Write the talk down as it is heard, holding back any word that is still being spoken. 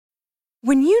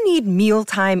When you need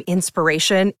mealtime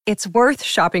inspiration, it's worth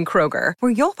shopping Kroger,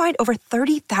 where you'll find over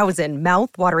 30,000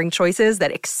 mouth-watering choices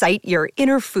that excite your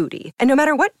inner foodie. And no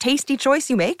matter what tasty choice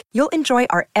you make, you'll enjoy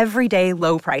our everyday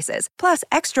low prices, plus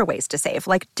extra ways to save,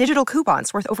 like digital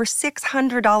coupons worth over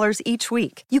 $600 each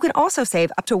week. You can also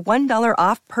save up to $1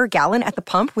 off per gallon at the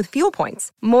pump with fuel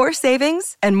points. More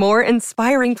savings and more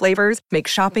inspiring flavors make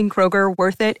shopping Kroger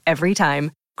worth it every time.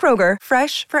 Kroger,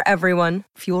 fresh for everyone.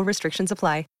 Fuel restrictions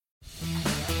apply.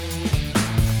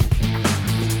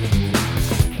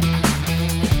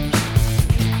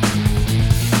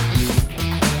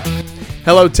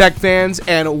 Hello, Tech fans,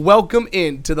 and welcome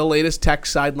into the latest Tech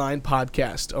Sideline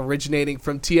podcast, originating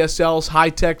from TSL's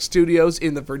high-tech studios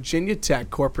in the Virginia Tech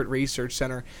Corporate Research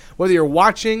Center. Whether you're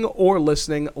watching or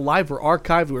listening, live or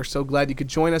archived, we're so glad you could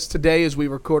join us today as we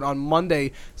record on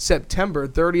Monday, September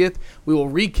 30th. We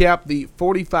will recap the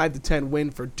 45-10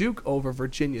 win for Duke over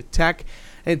Virginia Tech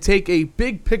and take a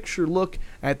big picture look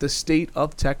at the state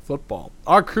of Tech football.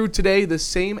 Our crew today, the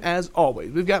same as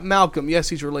always. We've got Malcolm, yes,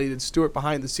 he's related, Stewart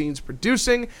behind the scenes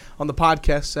producing on the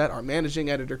podcast set, our managing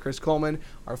editor, Chris Coleman,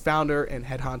 our founder and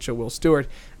head honcho, Will Stewart,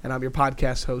 and I'm your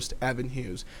podcast host, Evan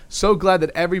Hughes. So glad that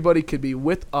everybody could be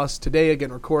with us today,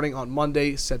 again, recording on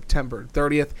Monday, September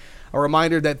 30th. A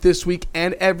reminder that this week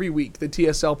and every week, the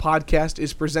TSL podcast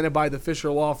is presented by the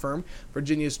Fisher Law Firm,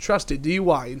 Virginia's trusted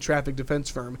DUI and traffic defense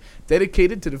firm,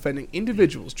 dedicated to defending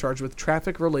individuals charged with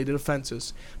traffic-related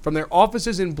offenses. From their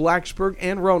offices in Blacksburg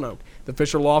and Roanoke, the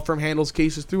Fisher Law Firm handles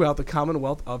cases throughout the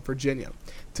Commonwealth of Virginia.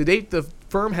 To date, the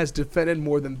firm has defended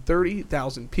more than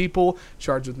 30,000 people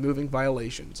charged with moving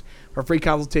violations. For a free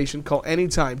consultation, call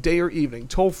anytime, day or evening,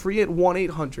 toll free at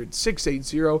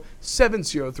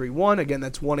 1-800-680-7031. Again,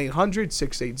 that's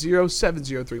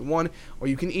 1-800-680-7031. Or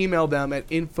you can email them at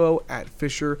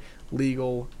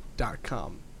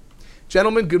info@fisherlegal.com.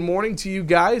 Gentlemen, good morning to you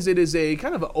guys. It is a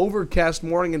kind of an overcast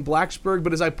morning in Blacksburg,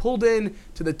 but as I pulled in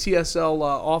to the TSL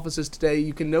offices today,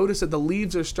 you can notice that the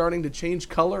leaves are starting to change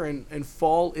color and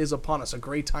fall is upon us, a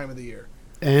great time of the year.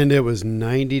 And it was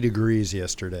 90 degrees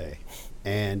yesterday,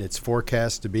 and it's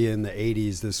forecast to be in the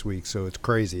 80s this week, so it's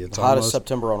crazy. It's hottest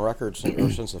September on record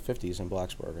since the 50s in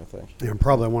Blacksburg, I think. And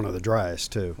probably one of the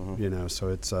driest, too. So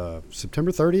it's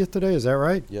September 30th today, is that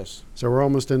right? Yes. So we're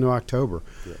almost into October.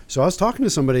 Yeah. So I was talking to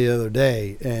somebody the other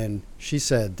day, and she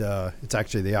said it's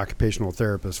actually the occupational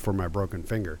therapist for my broken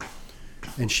finger.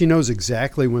 And she knows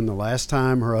exactly when the last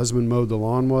time her husband mowed the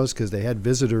lawn was, because they had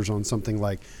visitors on something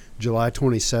like July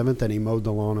 27th, and he mowed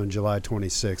the lawn on July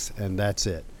 26th, and that's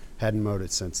it. Hadn't mowed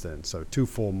it since then. So 2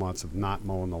 full months of not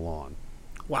mowing the lawn.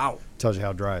 Wow. Tells you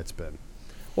how dry it's been.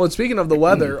 Well, and speaking of the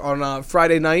weather, on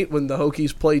Friday night when the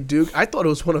Hokies played Duke, I thought it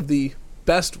was one of the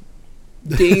best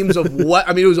games of what?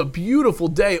 I mean, it was a beautiful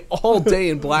day all day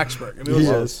in Blacksburg. I mean,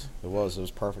 It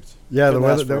was perfect. Yeah, the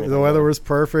weather was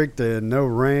perfect and no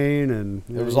rain. And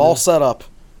it was all set up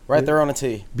right there on a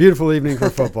tee. Beautiful evening for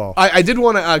football. I did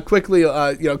want to quickly,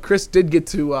 Chris did get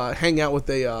to hang out with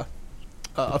a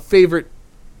favorite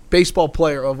baseball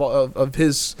player of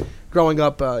his growing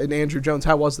up in Andrew Jones.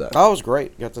 How was that? Oh, it was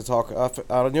great. Got to talk.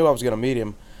 I knew I was going to meet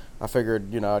him. I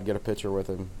figured, I'd get a picture with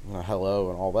him, hello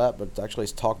and all that, but actually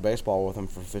talk baseball with him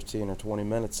for 15 or 20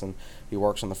 minutes, and he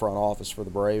works in the front office for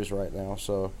the Braves right now.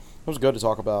 So it was good to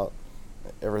talk about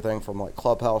everything from like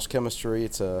clubhouse chemistry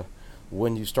to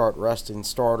when you start resting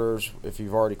starters, if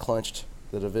you've already clinched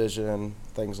the division,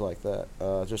 things like that.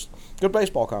 Just good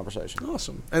baseball conversation.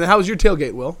 Awesome. And how was your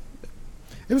tailgate, Will?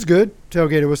 It was good.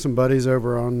 Tailgated with some buddies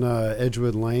over on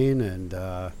Edgewood Lane, and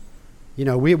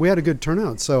we had a good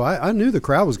turnout. So I knew the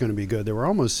crowd was going to be good. There were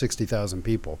almost 60,000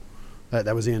 people.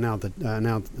 That was the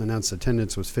announced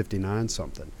attendance was 59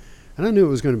 something, and I knew it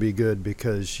was going to be good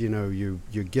because you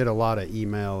get a lot of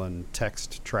email and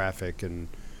text traffic and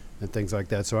things like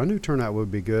that. So I knew turnout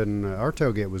would be good, and our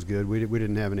tailgate was good. We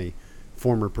didn't have any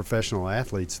former professional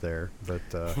athletes there, but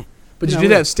but you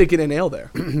did have Stick It and Ale there.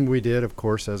 We did, of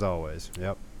course, as always.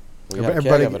 Yep. We had a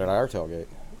keg of it at our tailgate.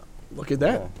 Look at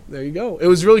that. Yeah. There you go. It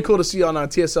was really cool to see on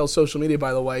TSL social media,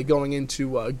 by the way, going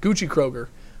into Gucci Kroger,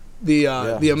 the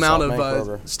amount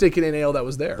of Stick It in Ale that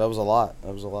was there. That was a lot.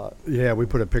 Yeah, we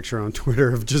put a picture on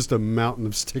Twitter of just a mountain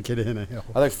of Stick It in Ale.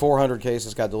 I think 400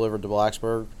 cases got delivered to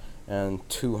Blacksburg, and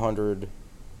 200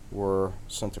 were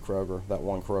sent to Kroger, that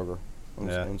one Kroger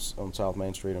on South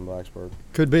Main Street in Blacksburg.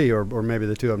 Could be, or maybe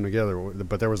the two of them together,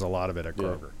 but there was a lot of it at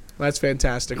Kroger. That's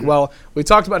fantastic. Well, we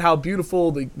talked about how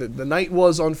beautiful the night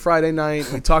was on Friday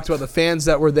night. We talked about the fans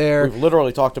that were there. We've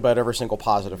literally talked about every single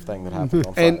positive thing that happened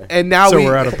on Friday. And now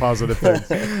we're out of positive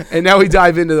things. And now we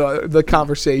dive into the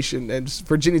conversation. And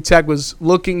Virginia Tech was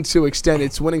looking to extend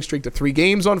its winning streak to 3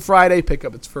 games on Friday, pick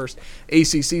up its first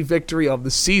ACC victory of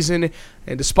the season.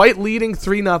 And despite leading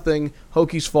 3-0,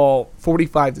 Hokies fall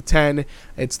 45-10.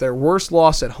 It's their worst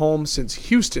loss at home since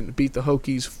Houston beat the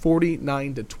Hokies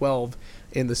 49-12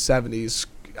 in the 70s.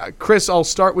 Chris, I'll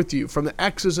start with you. From the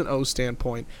X's and O's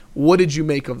standpoint, what did you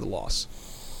make of the loss?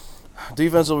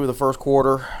 Defensively, the first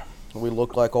quarter, we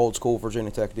looked like old school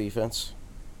Virginia Tech defense.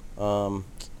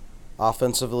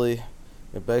 Offensively,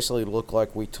 it basically looked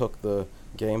like we took the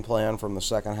game plan from the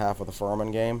second half of the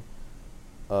Furman game,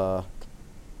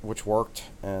 which worked,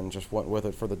 and just went with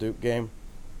it for the Duke game,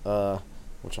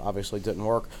 which obviously didn't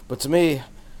work. But to me,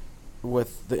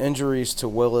 with the injuries to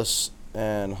Willis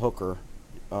and Hooker,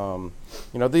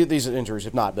 these injuries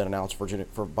have not been announced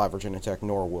by Virginia Tech,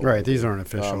 nor will Right, these aren't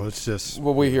official. It's just...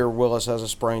 Well, we hear Willis has a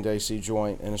sprained AC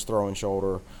joint in his throwing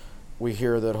shoulder. We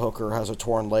hear that Hooker has a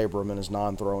torn labrum in his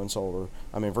non-throwing shoulder.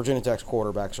 I mean, Virginia Tech's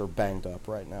quarterbacks are banged up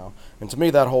right now. And to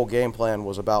me, that whole game plan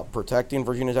was about protecting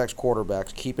Virginia Tech's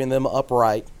quarterbacks, keeping them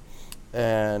upright,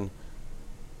 and,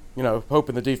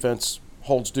 hoping the defense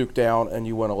holds Duke down and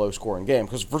you win a low-scoring game.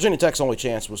 Because Virginia Tech's only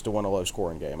chance was to win a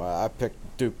low-scoring game. I picked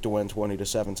Duke to win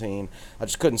 20-17. I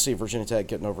just couldn't see Virginia Tech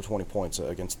getting over 20 points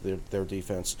against their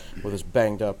defense with as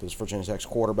banged up as Virginia Tech's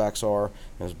quarterbacks are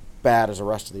and as bad as the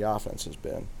rest of the offense has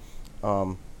been.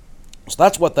 So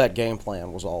that's what that game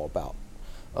plan was all about.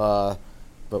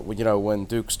 But when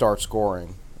Duke starts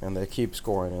scoring and they keep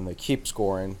scoring and they keep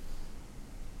scoring,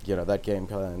 that game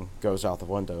plan goes out the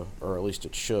window, or at least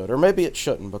it should. Or maybe it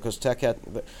shouldn't, because Tech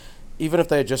even if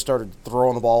they had just started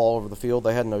throwing the ball all over the field,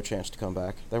 they had no chance to come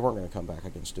back. They weren't going to come back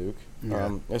against Duke.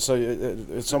 Yeah. So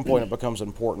at some point it becomes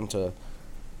important to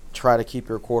try to keep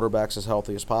your quarterbacks as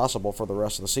healthy as possible for the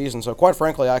rest of the season. So quite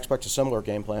frankly, I expect a similar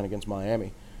game plan against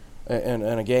Miami, and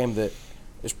a game that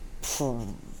is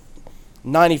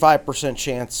 95%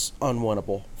 chance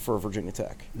unwinnable for Virginia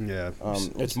Tech. Yeah.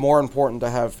 It's more important to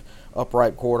have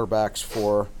upright quarterbacks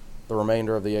for the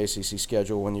remainder of the ACC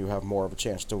schedule when you have more of a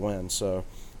chance to win. So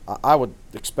I would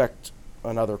expect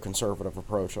another conservative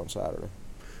approach on Saturday.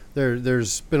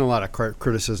 There's been a lot of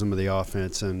criticism of the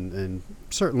offense, and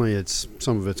certainly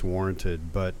some of it's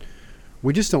warranted, but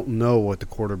we just don't know what the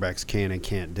quarterbacks can and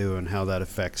can't do and how that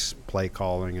affects play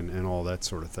calling and all that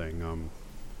sort of thing.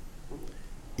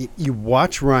 You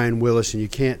watch Ryan Willis and you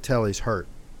can't tell he's hurt.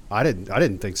 I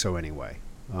didn't think so anyway.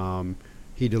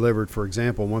 He delivered, for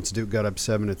example, once Duke got up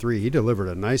 7-3, he delivered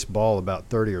a nice ball about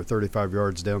 30 or 35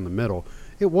 yards down the middle.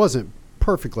 It wasn't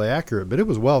perfectly accurate, but it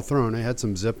was well thrown. It had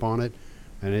some zip on it,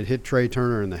 and it hit Trey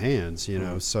Turner in the hands.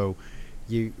 So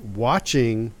you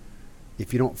watching,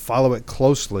 if you don't follow it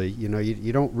closely, you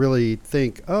don't really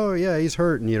think, oh yeah, he's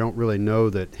hurt, and you don't really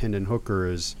know that Hendon Hooker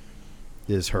is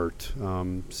hurt.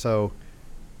 So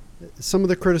some of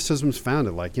the criticisms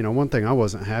founded, one thing I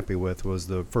wasn't happy with was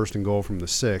the 1st and goal from the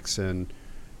 6, and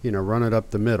run it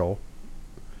up the middle.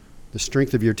 The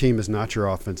strength of your team is not your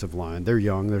offensive line. They're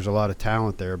young. There's a lot of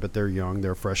talent there, but they're young.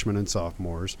 They're freshmen and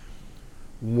sophomores.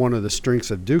 One of the strengths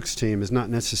of Duke's team is not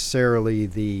necessarily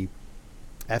the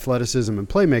athleticism and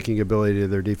playmaking ability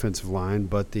of their defensive line,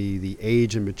 but the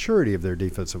age and maturity of their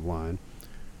defensive line.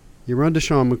 You run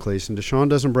Deshaun McCleason. Deshaun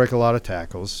doesn't break a lot of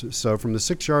tackles. So from the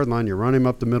 6-yard line, you run him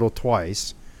up the middle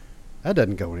twice. That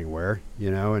doesn't go anywhere,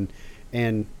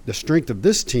 And the strength of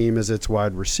this team is its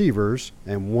wide receivers,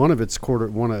 and one of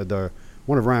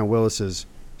Ryan Willis's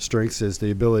strengths is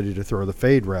the ability to throw the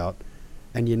fade route,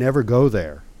 and you never go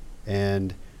there.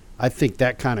 And I think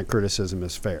that kind of criticism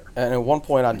is fair. And at one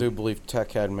point, I do believe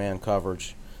Tech had man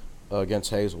coverage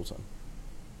against Hazleton.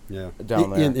 Yeah,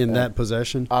 down there in that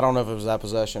possession. I don't know if it was that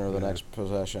possession or the next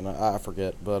possession. I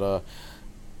forget, but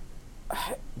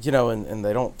and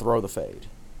they don't throw the fade.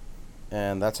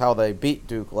 And that's how they beat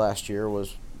Duke last year,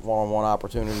 was one-on-one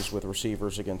opportunities with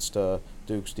receivers against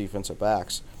Duke's defensive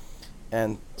backs.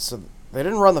 And so they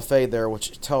didn't run the fade there,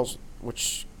 which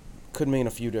could mean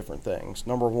a few different things.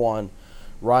 Number one,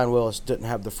 Ryan Willis didn't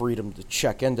have the freedom to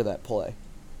check into that play,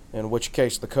 in which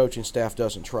case the coaching staff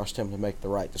doesn't trust him to make the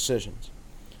right decisions.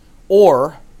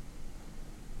 Or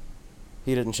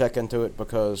he didn't check into it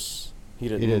because he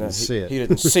didn't see it. He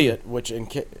didn't see it, which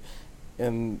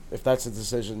and if that's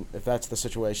the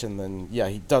situation, then yeah,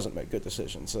 he doesn't make good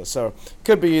decisions. So it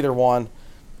could be either one.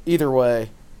 Either way,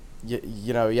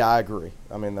 I agree.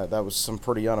 I mean, that was some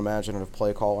pretty unimaginative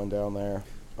play calling down there.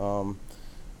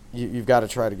 You've got to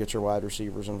try to get your wide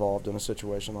receivers involved in a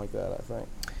situation like that, I think.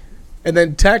 And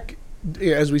then Tech,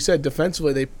 as we said,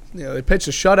 defensively, they pitched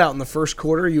a shutout in the first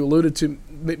quarter. You alluded to,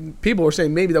 people were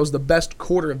saying maybe that was the best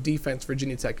quarter of defense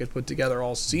Virginia Tech had put together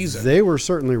all season. They were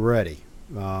certainly ready.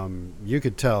 You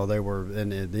could tell they were,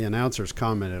 and the announcers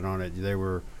commented on it. They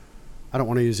were, I don't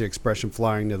want to use the expression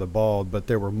flying to the ball, but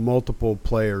there were multiple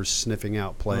players sniffing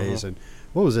out plays. And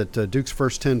what was it? Duke's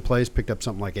first 10 plays picked up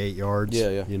something like 8 yards.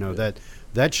 Yeah.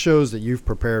 That shows that you've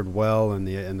prepared well, and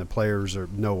the players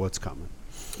know what's coming.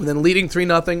 And then leading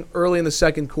 3-0 early in the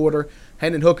second quarter,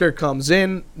 Hendon Hooker comes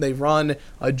in. They run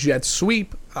a jet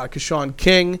sweep. Keshawn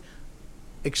King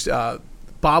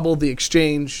bobbled the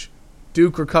exchange.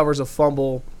 Duke recovers a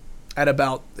fumble at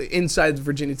about inside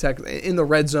Virginia Tech in the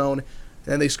red zone,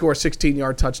 and they score a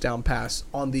 16-yard touchdown pass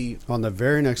on the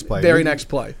very next play. Next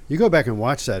play. You go back and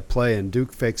watch that play, and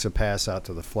Duke fakes a pass out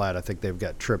to the flat. I think they've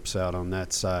got trips out on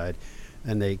that side.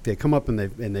 And they come up and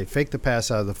they fake the pass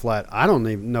out of the flat. I don't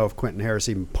even know if Quentin Harris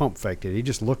even pump faked it. He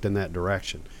just looked in that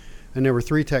direction. And there were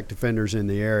 3 Tech defenders in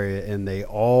the area, and they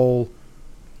all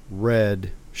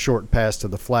read short pass to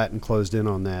the flat and closed in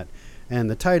on that. And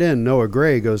the tight end, Noah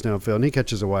Gray, goes downfield, and he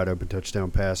catches a wide-open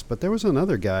touchdown pass. But there was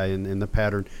another guy in the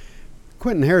pattern.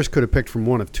 Quentin Harris could have picked from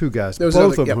one of 2 guys,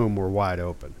 both of whom were wide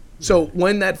open. So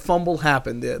when that fumble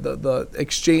happened, the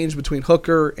exchange between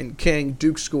Hooker and King,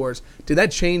 Duke scores, did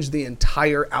that change the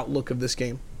entire outlook of this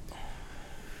game?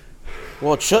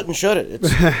 Well, it shouldn't, should it? It's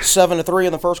 7-3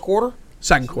 in the first quarter?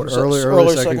 Second quarter.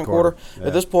 Early second quarter. Yeah.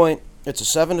 At this point, it's a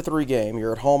 7-3 game.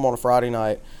 You're at home on a Friday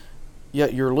night.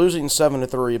 Yet you're losing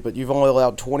 7-3, but you've only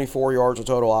allowed 24 yards of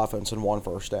total offense and 1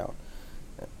 first down.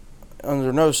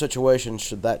 Under no situation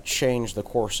should that change the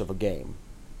course of a game.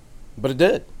 But it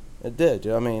did. It did.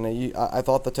 I mean, I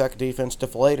thought the Tech defense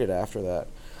deflated after that.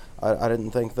 I didn't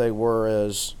think they were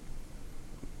as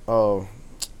I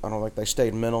don't think they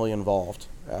stayed mentally involved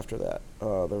after that.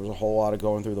 There was a whole lot of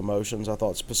going through the motions. I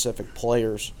thought specific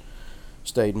players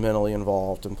stayed mentally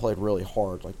involved and played really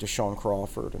hard, like Deshaun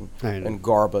Crawford and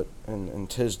Garbutt and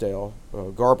Tisdale.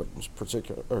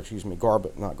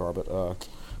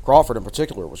 Crawford in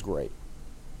particular was great.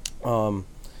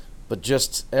 But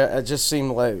it just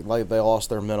seemed like they lost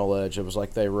their mental edge. It was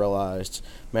like they realized,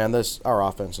 man, our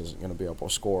offense isn't going to be able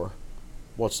to score.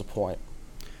 What's the point?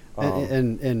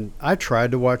 And I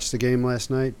tried to watch the game last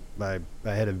night. I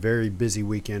had a very busy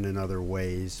weekend in other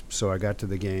ways, so I got to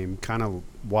the game kind of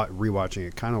rewatching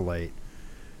it kind of late.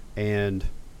 And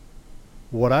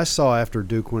what I saw after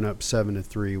Duke went up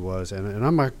 7-3 was, and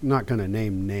I'm not going to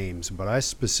name names, but I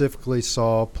specifically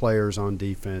saw players on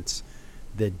defense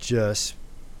that just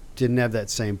didn't have that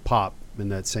same pop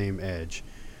and that same edge.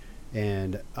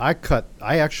 And I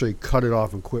actually cut it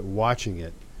off and quit watching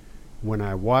it when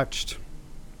I watched,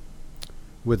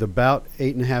 with about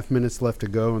 8.5 minutes left to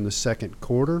go in the second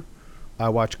quarter, I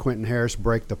watched Quentin Harris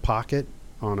break the pocket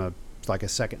on a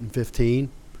 2nd and 15,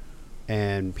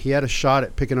 and he had a shot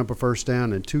at picking up a first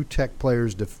down, and 2 Tech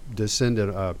players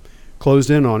closed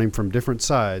in on him from different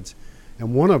sides,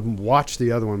 and one of them watched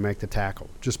the other one make the tackle,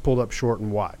 just pulled up short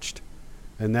and watched.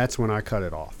 And that's when I cut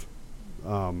it off.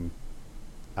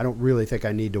 I don't really think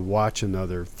I need to watch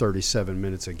another 37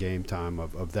 minutes of game time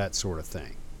of that sort of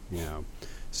thing,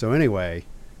 So anyway,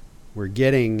 we're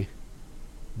getting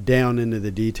down into the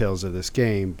details of this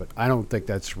game, but I don't think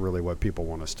that's really what people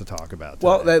want us to talk about today.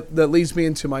 Well, that leads me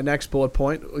into my next bullet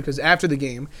point, because after the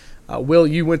game, Will,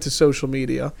 you went to social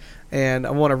media, and I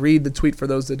want to read the tweet for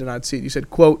those that did not see it. You said,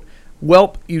 quote,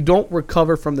 "Welp, you don't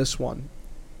recover from this one,"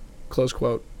 close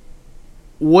quote.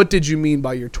 What did you mean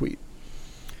by your tweet?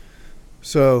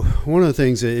 So one of the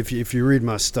things, if you read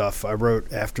my stuff, I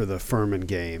wrote after the Furman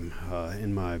game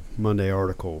in my Monday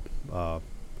article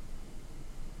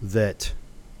that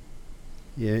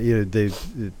you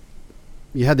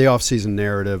had the off-season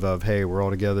narrative of, hey, we're all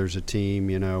together as a team,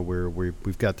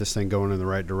 we've got this thing going in the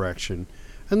right direction,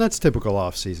 and that's typical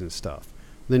off-season stuff.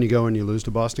 Then you go and you lose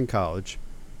to Boston College.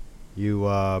 You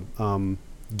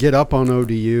get up on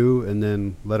ODU and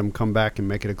then let them come back and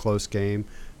make it a close game.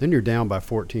 Then you're down by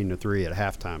 14-3 at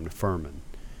halftime to Furman,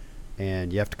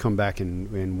 and you have to come back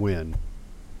and win.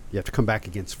 You have to come back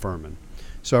against Furman.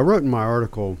 So I wrote in my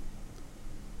article,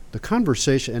 the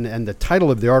conversation, and the title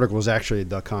of the article is actually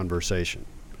The Conversation.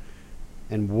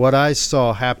 And what I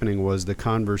saw happening was the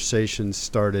conversation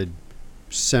started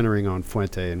centering on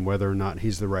Fuente and whether or not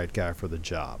he's the right guy for the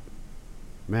job.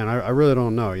 Man, I really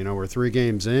don't know. We're 3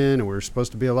 games in, and we're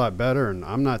supposed to be a lot better, and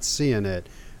I'm not seeing it,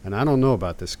 and I don't know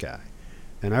about this guy.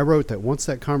 And I wrote that once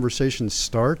that conversation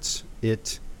starts,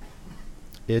 it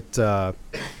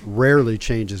rarely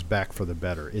changes back for the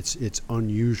better. It's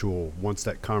unusual once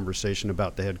that conversation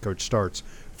about the head coach starts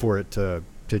for it to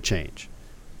change.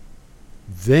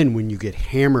 Then when you get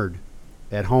hammered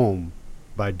at home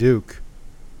by Duke,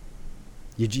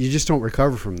 you just don't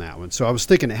recover from that one. So I was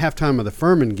thinking at halftime of the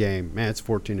Furman game, man, it's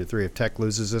 14-3. If Tech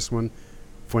loses this one,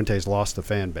 Fuentes lost the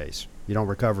fan base. You don't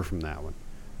recover from that one.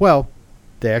 Well,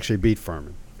 they actually beat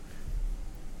Furman.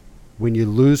 When you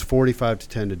lose 45-10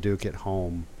 to Duke at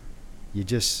home,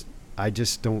 I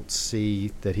just don't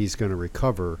see that he's going to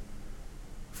recover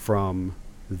from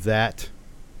that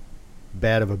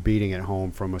bad of a beating at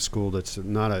home from a school that's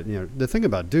not a, the thing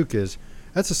about Duke is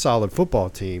that's a solid football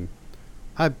team.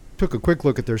 I took a quick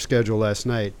look at their schedule last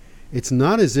night. It's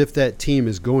not as if that team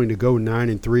is going to go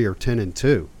 9-3 or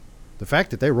 10-2. The fact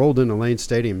that they rolled into Lane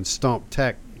Stadium and stomped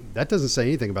Tech, that doesn't say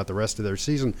anything about the rest of their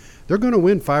season. They're going to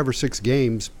win 5 or 6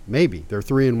 games, maybe. They're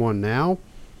 3-1 now.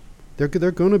 They're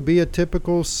going to be a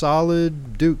typical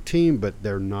solid Duke team, but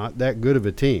they're not that good of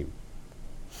a team.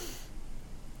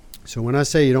 So when I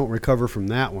say you don't recover from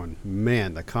that one,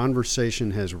 man, the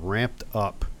conversation has ramped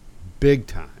up big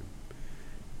time.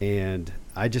 And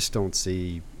I just don't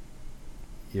see,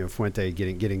 Fuente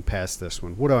getting past this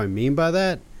one. What do I mean by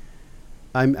that?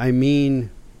 I mean,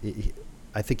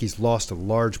 I think he's lost a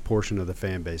large portion of the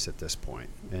fan base at this point.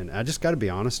 And I just got to be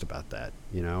honest about that,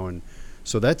 And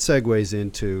so that segues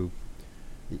into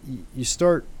you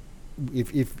start,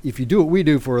 if you do what we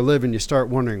do for a living, you start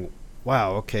wondering,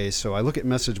 wow, okay, so I look at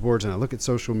message boards and I look at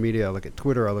social media, I look at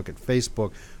Twitter, I look at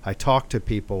Facebook, I talk to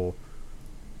people.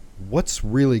 What's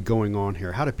really going on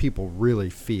here? How do people really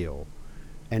feel?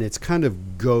 And it's kind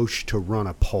of gauche to run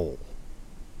a poll.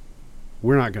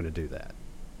 We're not going to do that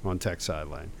on Tech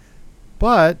Sideline.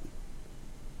 But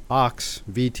Ox,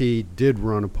 VT, did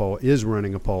run a poll, is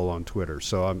running a poll on Twitter.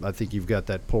 So I think you've got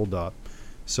that pulled up.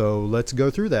 So let's go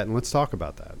through that and let's talk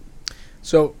about that.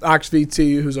 So Ox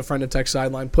VT, who's a friend of Tech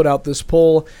Sideline, put out this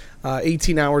poll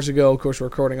 18 hours ago. Of course, we're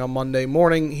recording on Monday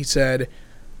morning. He said,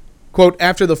 quote,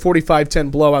 after the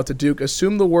 45-10 blowout to Duke,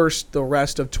 assume the worst the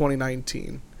rest of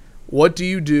 2019. What do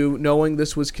you do knowing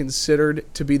this was considered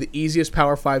to be the easiest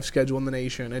Power 5 schedule in the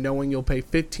nation and knowing you'll pay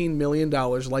 $15 million,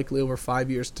 likely over 5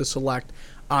 years, to select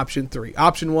option 3?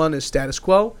 Option 1 is status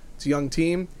quo. It's a young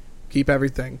team. Keep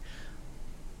everything.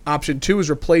 Option 2 is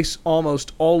replace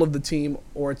almost all of the team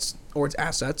or its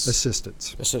assets.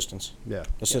 Assistants. Yeah.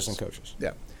 Assistant coaches.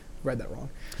 Yeah. Read that wrong.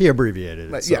 He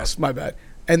abbreviated it. Yes, my bad.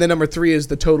 And then number 3 is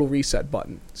the total reset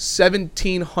button.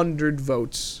 1,700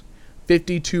 votes.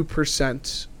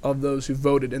 52% of those who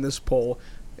voted in this poll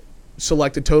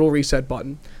selected total reset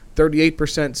button.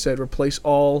 38% said replace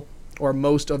all or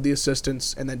most of the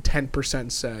assistants, and then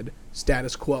 10% said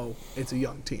status quo. It's a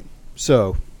young team.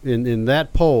 So in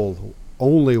that poll,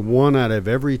 only 1 out of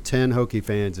every 10 Hokie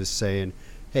fans is saying,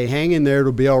 hey, hang in there,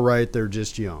 it'll be all right, they're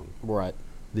just young. Right.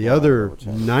 The other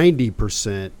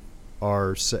 90%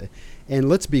 are and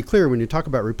let's be clear, when you talk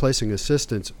about replacing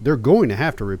assistants, they're going to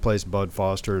have to replace Bud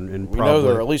Foster and we probably. know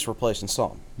they're at least replacing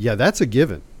some. Yeah, that's a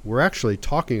given. We're actually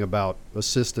talking about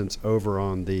assistants over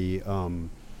on the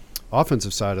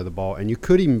offensive side of the ball, and you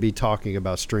could even be talking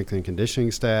about strength and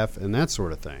conditioning staff and that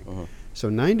sort of thing. Uh-huh. So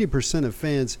 90% of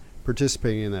fans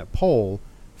participating in that poll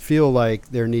feel like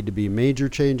there need to be major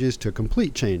changes to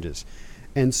complete changes.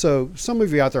 And so some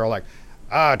of you out there are like,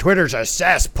 Twitter's a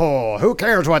cesspool. Who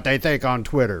cares what they think on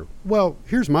Twitter? Well,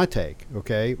 here's my take,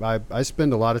 okay? I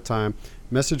spend a lot of time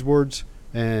message boards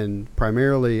and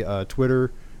primarily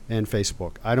Twitter and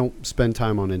Facebook. I don't spend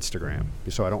time on Instagram,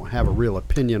 so I don't have a real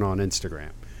opinion on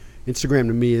Instagram. Instagram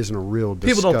to me isn't a real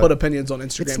People don't put opinions on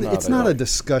Instagram. It's not a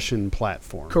discussion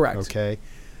platform. Correct. Okay?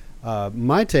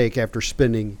 My take, after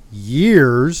spending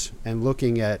years and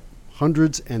looking at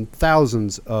hundreds and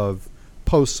thousands of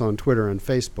posts on Twitter and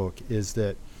Facebook, is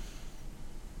that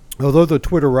although the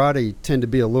Twitterati tend to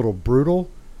be a little brutal,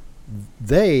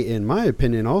 they, in my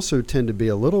opinion, also tend to be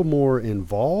a little more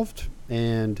involved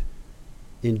and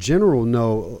in general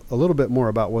know a little bit more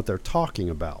about what they're talking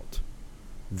about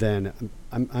than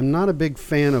I'm not a big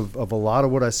fan of a lot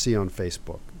of what I see on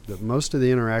Facebook. Most of the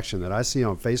interaction that I see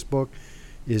on Facebook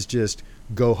is just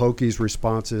Go Hokies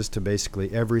responses to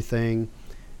basically everything,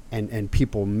 and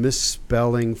people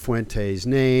misspelling Fuente's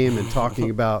name and talking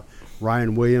about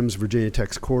Ryan Williams, Virginia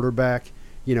Tech's quarterback.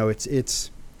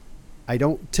 It's I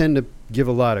don't tend to give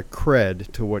a lot of cred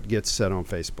to what gets said on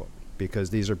Facebook,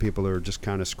 because these are people who are just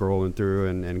kind of scrolling through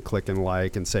and clicking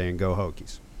like and saying Go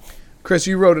Hokies. Chris,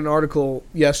 you wrote an article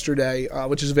yesterday,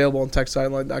 which is available on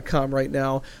techsideline.com right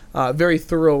now. Very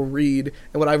thorough read.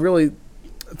 And what I really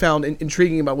found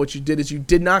intriguing about what you did is you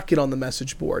did not get on the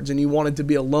message boards, and you wanted to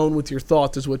be alone with your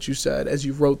thoughts, is what you said, as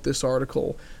you wrote this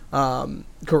article.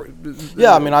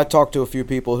 Yeah, I mean, I talked to a few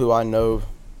people who I know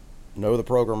the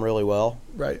program really well.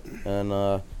 Right. And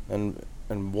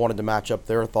and wanted to match up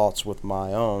their thoughts with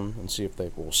my own and see if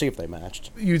they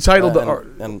matched. You titled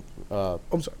I'm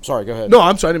sorry. Sorry, go ahead. No,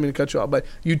 I'm sorry, I didn't mean to cut you off. But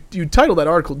you titled that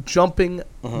article "Jumping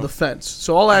the Fence."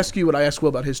 So I'll ask you what I asked Will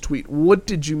about his tweet. What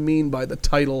did you mean by the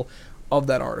title of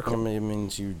that article? I mean, it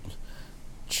means you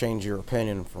change your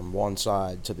opinion from one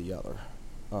side to the other.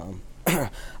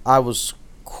 I was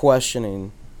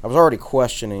already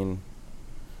questioning.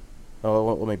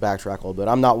 Oh, let me backtrack a little bit.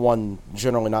 I'm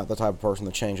generally not the type of person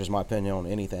that changes my opinion on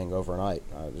anything overnight.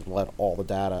 I just let all the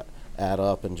data add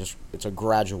up, and it's a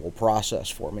gradual process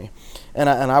for me. And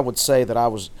I would say that I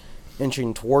was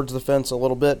inching towards the fence a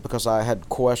little bit because I had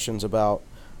questions about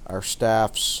our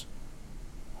staff's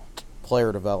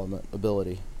player development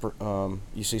ability.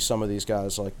 You see some of these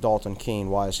guys like Dalton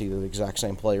Keene. Why is he the exact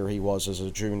same player he was as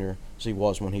a junior as he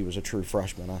was when he was a true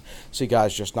freshman? I see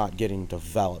guys just not getting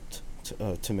developed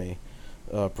to me.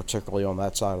 Particularly on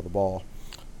that side of the ball,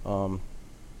 and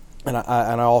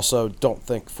I also don't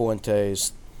think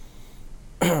Fuente's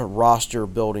roster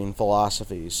building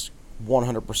philosophies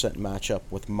 100% match up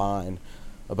with mine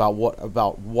about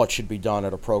what should be done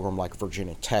at a program like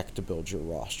Virginia Tech to build your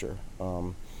roster.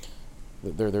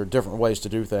 There are different ways to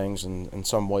do things, and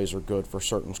some ways are good for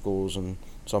certain schools, and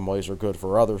some ways are good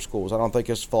for other schools. I don't think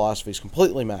his philosophies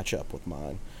completely match up with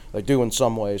mine. They do in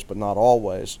some ways, but not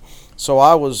always. So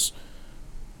I was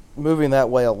moving that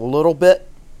way a little bit,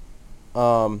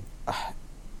 and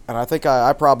I think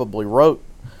I probably wrote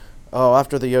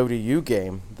after the ODU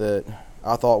game that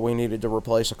I thought we needed to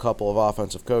replace a couple of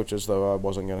offensive coaches, though I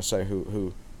wasn't going to say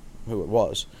who it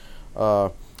was.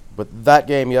 But that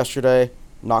game yesterday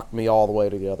knocked me all the way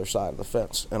to the other side of the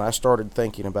fence, and I started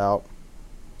thinking about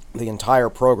the entire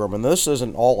program. And this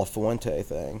isn't all a Fuente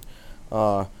thing.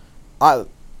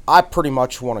 I pretty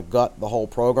much want to gut the whole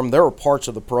program. There were parts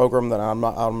of the program that I'm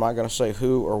not going to say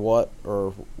who or what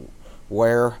or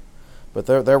where, but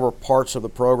there were parts of the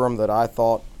program that I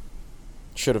thought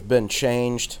should have been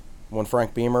changed when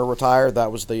Frank Beamer retired.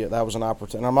 That was an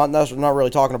opportunity. I'm not really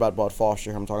talking about Bud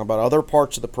Foster. I'm talking about other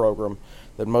parts of the program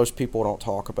that most people don't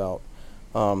talk about.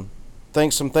 Some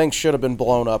things should have been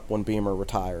blown up when Beamer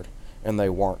retired, and they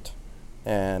weren't.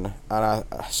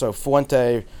 So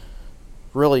Fuente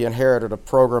really inherited a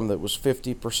program that was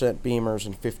 50% Beamer's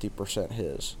and 50%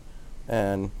 his.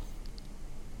 And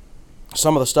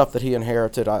some of the stuff that he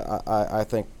inherited, I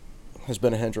think, has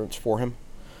been a hindrance for him.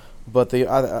 But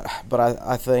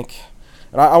I think,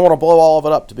 and I want to blow all of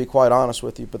it up, to be quite honest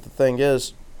with you. But the thing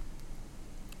is,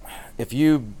 if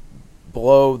you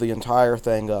blow the entire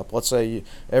thing up, let's say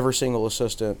every single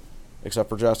assistant except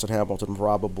for Justin Hamilton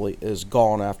probably is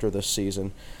gone after this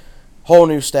season, whole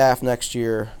new staff next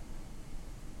year,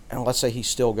 and let's say he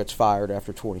still gets fired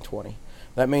after 2020.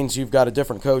 That means you've got a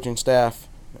different coaching staff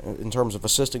in terms of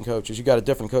assistant coaches. You've got a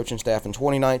different coaching staff in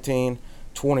 2019,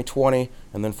 2020,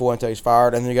 and then Fuente's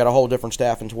fired, and then you got a whole different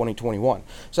staff in 2021.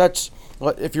 So that's,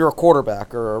 if you're a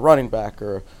quarterback or a running back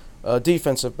or a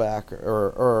defensive back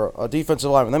or a defensive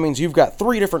lineman, that means you've got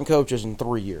 3 different coaches in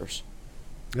 3 years.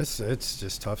 It's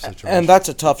just a tough situation. And that's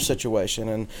a tough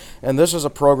situation, and this is a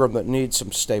program that needs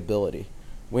some stability.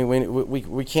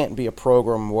 We can't be a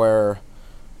program where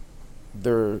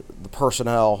the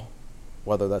personnel,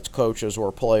 whether that's coaches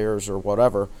or players or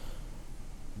whatever,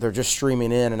 they're just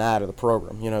streaming in and out of the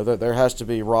program. You know, there has to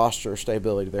be roster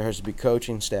stability. There has to be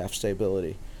coaching staff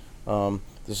stability.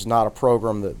 This is not a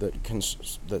program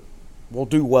that will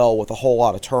do well with a whole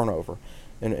lot of turnover,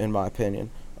 in my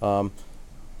opinion.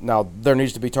 Now, there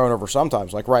needs to be turnover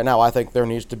sometimes. Like right now, I think there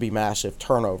needs to be massive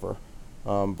turnover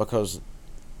because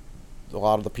a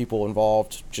lot of the people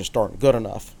involved just aren't good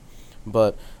enough.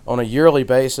 But on a yearly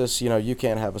basis, you know, you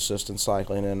can't have assistants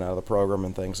cycling in and out of the program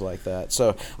and things like that.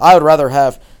 So I would rather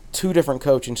have 2 different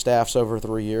coaching staffs over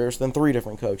 3 years than 3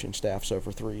 different coaching staffs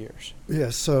over 3 years.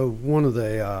 Yeah. So one of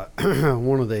the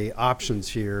one of the options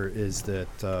here is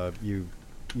that you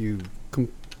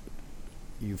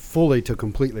fully to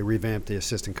completely revamp the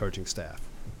assistant coaching staff.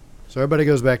 So everybody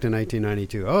goes back to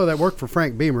 1992. Oh, that worked for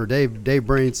Frank Beamer. Dave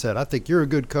Brain said, "I think you're a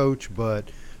good coach, but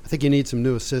I think you need some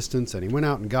new assistants," and he went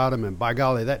out and got them, and by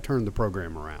golly, that turned the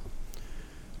program around.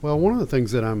 Well, one of the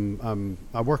things that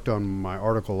I worked on my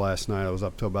article last night. I was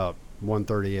up till about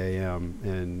 1:30 a.m.,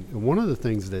 and one of the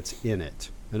things that's in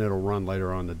it, and it'll run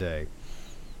later on in the day,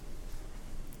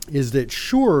 is that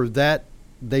sure that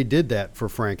they did that for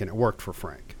Frank and it worked for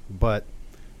Frank, but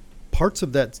parts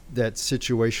of that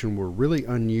situation were really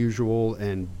unusual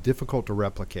and difficult to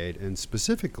replicate. And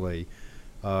specifically,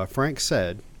 Frank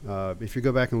said, if you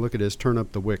go back and look at his Turn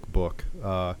Up the Wick book,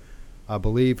 I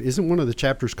believe, isn't one of the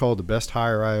chapters called The Best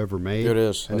Hire I Ever Made? It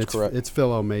is. That's correct. It's Phil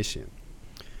Elmasian.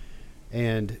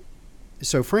 And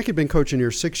so Frank had been coaching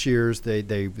here 6 years.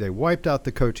 They wiped out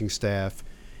the coaching staff,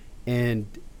 and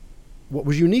what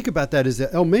was unique about that is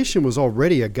that Elmasian was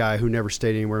already a guy who never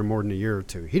stayed anywhere more than a year or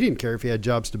two. He didn't care if he had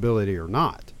job stability or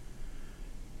not.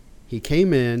 He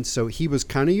came in, so he was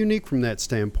kind of unique from that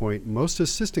standpoint. Most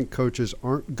assistant coaches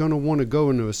aren't going to want to go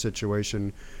into a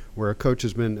situation where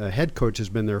a head coach has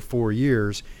been there 4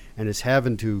 years and is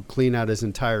having to clean out his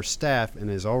entire staff and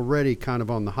is already kind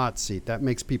of on the hot seat. That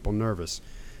makes people nervous.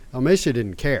 Elmasian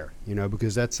didn't care,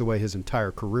 because that's the way his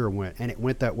entire career went, and it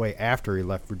went that way after he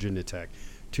left Virginia Tech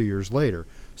 2 years later.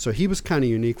 So he was kind of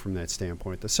unique from that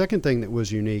standpoint. The second thing that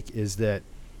was unique is that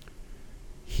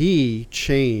he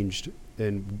changed,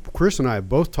 and Chris and I have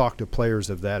both talked to players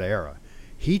of that era.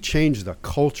 He changed the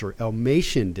culture.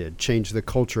 Elmasian did change the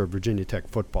culture of Virginia Tech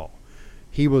football.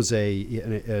 He was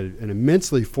an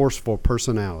immensely forceful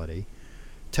personality.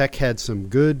 Tech had some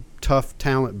good, tough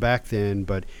talent back then,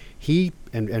 but he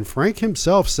and Frank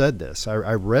himself said this.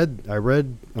 I read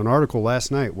an article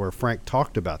last night where Frank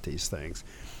talked about these things.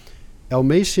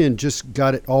 Elmasian just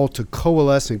got it all to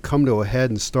coalesce and come to a head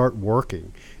and start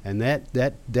working. And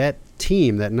that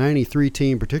team, that 93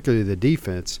 team, particularly the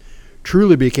defense,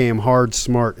 truly became hard,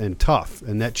 smart, and tough.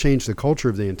 And that changed the culture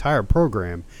of the entire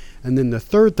program. And then the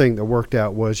third thing that worked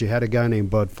out was you had a guy named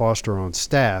Bud Foster on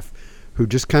staff who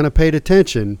just kind of paid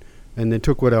attention and then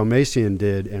took what Elmasian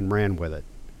did and ran with it.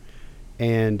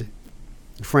 And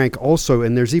Frank also,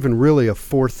 and there's even really a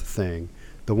fourth thing,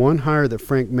 the one hire that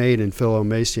Frank made in Phil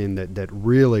Elmasian that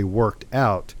really worked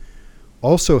out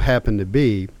also happened to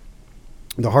be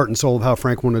the heart and soul of how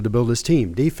Frank wanted to build his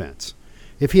team, defense.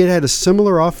 If he had had a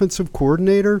similar offensive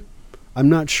coordinator, I'm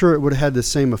not sure it would have had the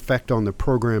same effect on the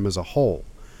program as a whole.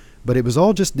 But it was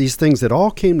all just these things that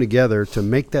all came together to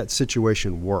make that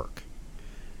situation work.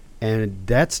 And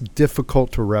that's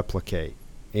difficult to replicate.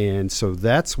 And so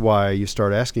that's why you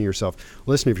start asking yourself,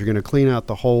 listen, if you're going to clean out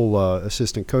the whole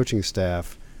assistant coaching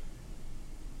staff,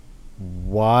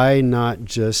 why not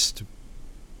just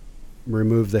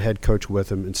remove the head coach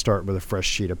with him and start with a fresh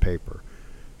sheet of paper?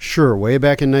 Sure, way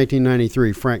back in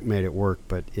 1993, Frank made it work,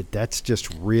 but that's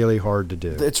just really hard to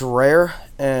do. It's rare,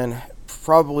 and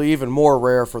probably even more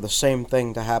rare for the same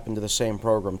thing to happen to the same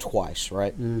program twice,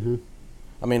 right? Mm-hmm.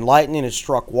 I mean, lightning has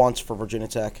struck once for Virginia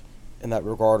Tech. In that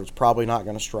regard, it's probably not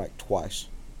going to strike twice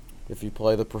if you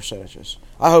play the percentages.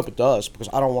 I hope it does, because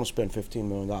I don't want to spend $15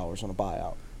 million on a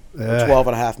buyout. Or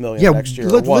 $12.5 million next year,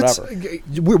 or whatever.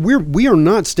 We are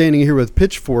not standing here with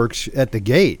pitchforks at the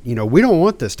gate. We don't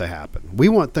want this to happen. We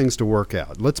want things to work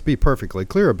out. Let's be perfectly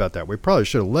clear about that. We probably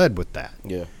should have led with that.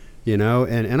 Yeah.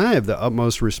 And I have the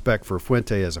utmost respect for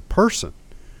Fuente as a person.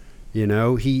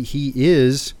 He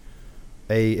is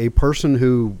a person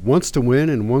who wants to win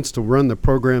and wants to run the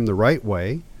program the right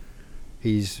way.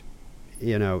 He's,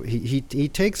 he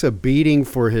takes a beating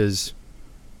for his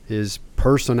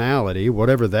personality,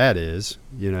 whatever that is,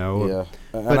 Yeah.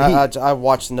 But I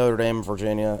watched Notre Dame and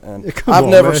Virginia, and I've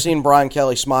never seen Brian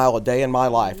Kelly smile a day in my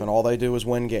life, and all they do is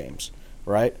win games,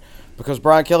 right? Because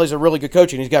Brian Kelly's a really good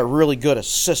coach, and he's got really good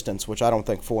assistants, which I don't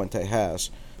think Fuente has.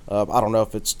 I don't know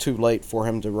if it's too late for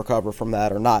him to recover from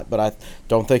that or not, but I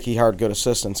don't think he hired good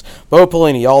assistants. Bo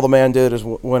Pelini, all the man did is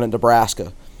win in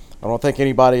Nebraska. I don't think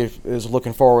anybody is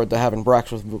looking forward to having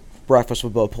breakfast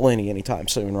with Bo Pelini anytime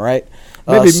soon, right?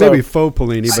 Maybe faux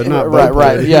Pelini, but not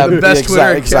right. Yeah,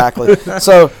 exactly.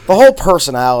 So the whole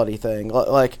personality thing,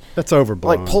 like that's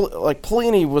overblown. Like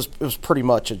Pelini was pretty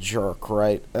much a jerk,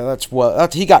 right?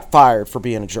 And he got fired for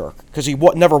being a jerk because he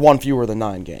never won fewer than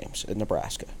 9 games in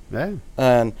Nebraska. Yeah.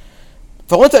 And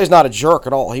Fuente's not a jerk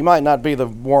at all. He might not be the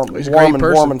warm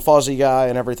and fuzzy guy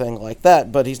and everything like that,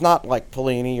 but he's not like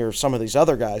Pelini or some of these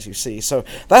other guys you see. So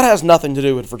that has nothing to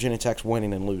do with Virginia Tech's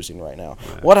winning and losing right now.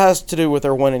 Right. What has to do with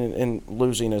their winning and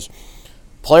losing is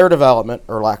player development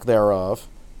or lack thereof.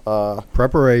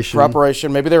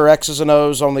 Preparation. Maybe there are X's and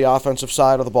O's on the offensive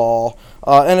side of the ball.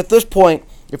 And at this point,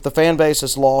 if the fan base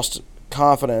has lost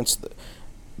confidence,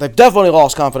 they've definitely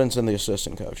lost confidence in the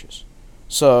assistant coaches.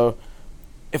 So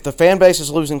if the fan base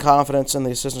is losing confidence in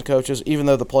the assistant coaches, even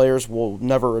though the players will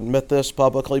never admit this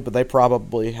publicly, but they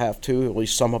probably have to, at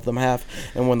least some of them have,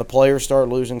 and when the players start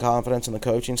losing confidence in the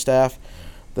coaching staff,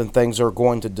 then things are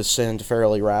going to descend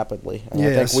fairly rapidly. And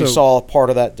I think we saw part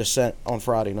of that descent on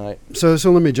Friday night. So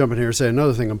let me jump in here and say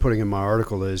another thing I'm putting in my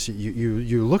article is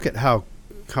you look at how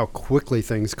quickly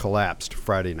things collapsed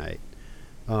Friday night.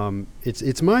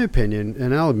 It's my opinion,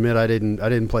 and I'll admit I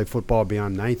didn't play football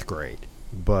beyond 9th grade.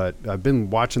 But I've been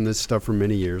watching this stuff for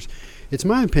many years. It's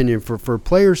my opinion for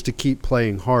players to keep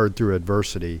playing hard through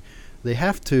adversity, they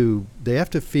have to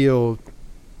feel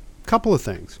a couple of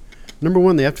things. Number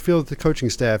one, they have to feel that the coaching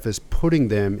staff is putting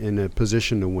them in a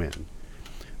position to win.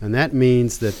 And that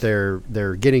means that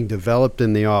they're getting developed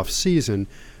in the off season,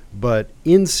 but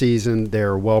in season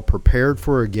they're well prepared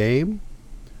for a game,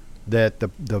 that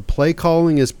the play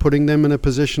calling is putting them in a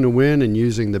position to win and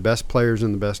using the best players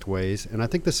in the best ways. And I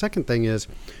think the second thing is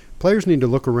players need to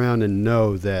look around and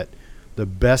know that the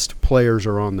best players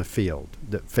are on the field,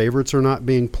 that favorites are not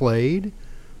being played,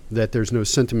 that there's no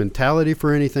sentimentality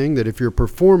for anything, that if you're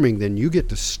performing, then you get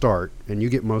to start and you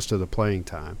get most of the playing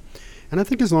time. And I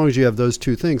think as long as you have those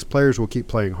two things, players will keep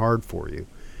playing hard for you.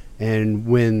 And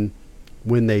when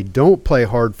they don't play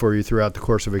hard for you throughout the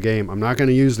course of a game, I'm not going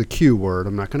to use the Q word,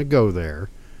 I'm not going to go there.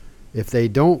 If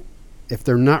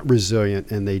they're not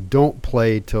resilient and they don't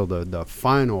play till the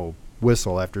final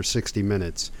whistle after 60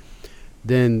 minutes,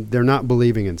 then they're not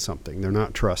believing in something. They're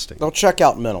not trusting. They'll check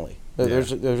out mentally. Yeah.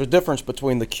 There's a difference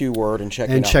between the Q word and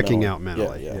checking out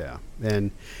mentally. Yeah.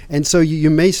 And so you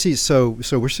may see. So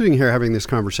we're sitting here having this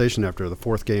conversation after the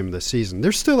fourth game of the season.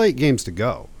 There's still 8 games to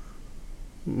go.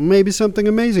 Maybe something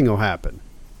amazing will happen.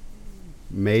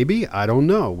 Maybe, I don't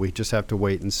know. We just have to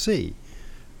wait and see.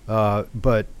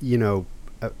 But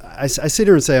I sit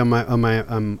here and say I'm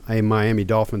a Miami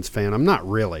Dolphins fan. I'm not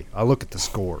really. I look at the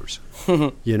scores.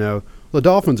 The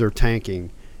Dolphins are tanking,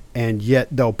 and yet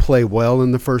they'll play well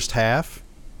in the first half.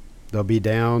 They'll be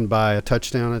down by a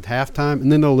touchdown at halftime,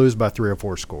 and then they'll lose by 3 or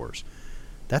 4 scores.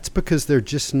 That's because they're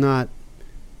just not.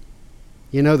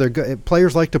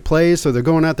 Players like to play, so they're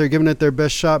going out there giving it their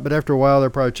best shot. But after a while, they're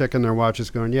probably checking their watches,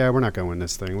 going, "Yeah, we're not going to win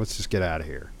this thing. Let's just get out of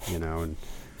here." And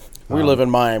we live in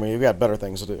Miami. We've got better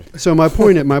things to do. So my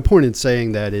point in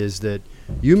saying that is that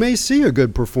you may see a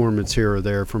good performance here or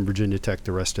there from Virginia Tech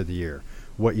the rest of the year.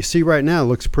 What you see right now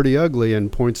looks pretty ugly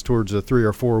and points towards a 3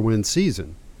 or 4 win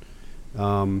season.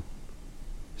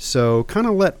 So kind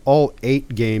of let all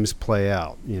 8 games play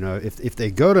out. If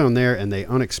they go down there and they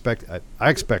I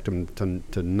expect them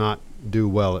to not do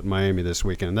well at Miami this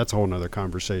weekend. That's a whole other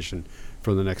conversation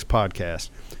for the next podcast.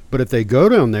 But if they go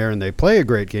down there and they play a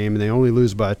great game and they only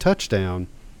lose by a touchdown,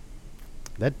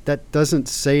 that doesn't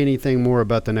say anything more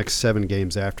about the next 7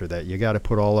 games after that. You got to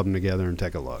put all of them together and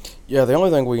take a look. Yeah, the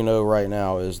only thing we know right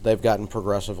now is they've gotten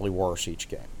progressively worse each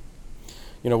game.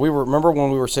 Remember when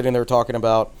we were sitting there talking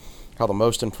about how the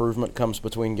most improvement comes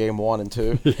between game 1 and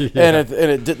 2, and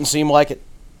it didn't seem like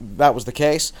that was the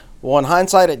case. Well, in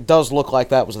hindsight, it does look like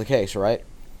that was the case, right?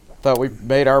 Thought we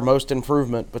made our most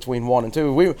improvement between 1 and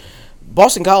 2.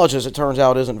 Boston College, as it turns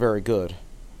out, isn't very good.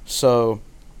 So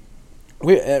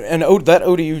that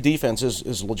ODU defense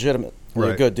is legitimately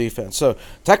a good defense. So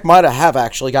Tech might have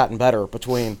actually gotten better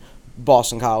between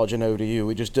Boston College and ODU.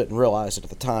 We just didn't realize it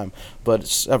at the time.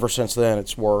 But ever since then,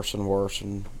 it's worse and worse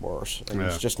and worse. And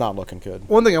it's just not looking good.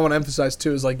 One thing I want to emphasize,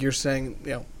 too, is like you're saying,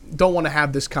 don't want to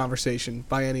have this conversation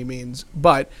by any means.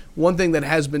 But one thing that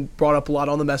has been brought up a lot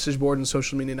on the message board and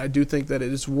social media, and I do think that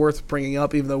it is worth bringing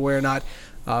up, even though we're not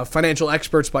financial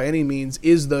experts by any means,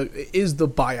 is the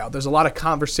buyout. There's a lot of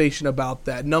conversation about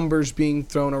that, numbers being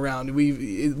thrown around.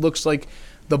 It looks like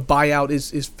the buyout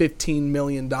is $15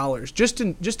 million. Just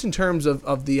in terms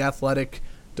of the athletic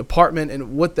department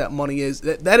and what that money is,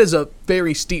 that is a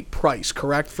very steep price,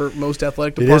 correct, for most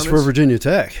athletic departments? It is for Virginia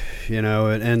Tech,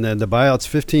 and the buyout's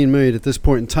 $15 million at this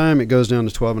point in time. It goes down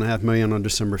to $12.5 million on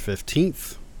December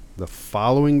 15th. The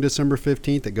following December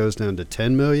 15th, it goes down to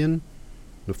 $10 million.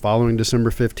 The following December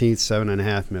 15th,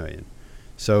 $7.5 million.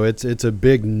 So it's a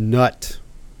big nut.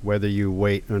 Whether you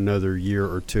wait another year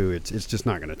or 2, it's just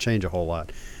not going to change a whole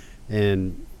lot.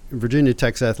 And Virginia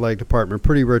Tech's athletic department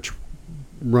pretty much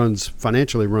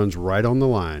financially runs right on the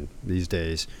line these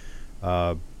days.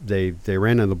 They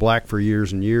ran in the black for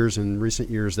years and years. In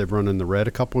recent years, they've run in the red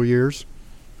a couple years,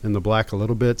 in the black a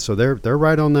little bit. So they're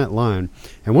right on that line.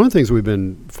 And one of the things we've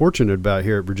been fortunate about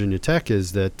here at Virginia Tech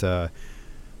is that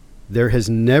there has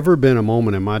never been a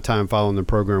moment in my time following the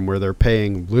program where they're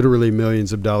paying literally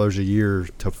millions of dollars a year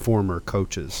to former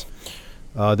coaches.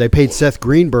 They paid Seth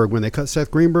Greenberg. When they cut Seth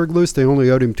Greenberg loose, they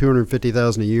only owed him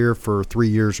 $250,000 a year for 3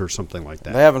 years or something like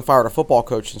that. They haven't fired a football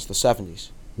coach since the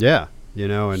 70s. Yeah,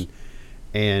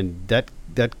 and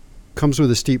that comes with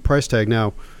a steep price tag.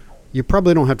 Now, you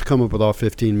probably don't have to come up with all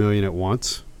 $15 million at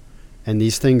once. And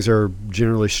these things are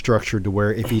generally structured to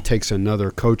where if he takes another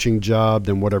coaching job,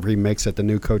 then whatever he makes at the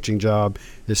new coaching job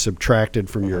is subtracted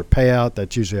from your payout.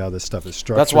 That's usually how this stuff is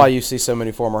structured. That's why you see so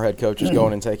many former head coaches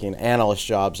going and taking analyst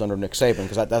jobs under Nick Saban,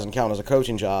 because that doesn't count as a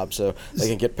coaching job. So they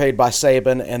can get paid by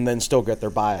Saban and then still get their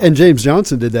buyout. And James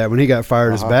Johnson did that when he got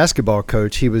fired as basketball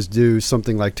coach. He was due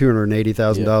something like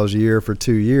 $280,000 a year for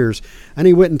 2 years. And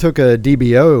he went and took a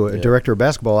DBO, a director of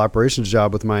basketball operations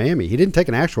job with Miami. He didn't take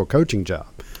an actual coaching job.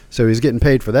 So he's getting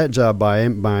paid for that job by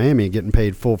Miami, getting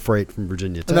paid full freight from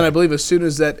Virginia Tech. And then I believe as soon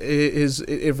as that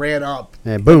it ran up,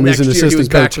 and boom, he's an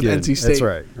assistant coach with again. NC State. That's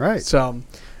right, right. So,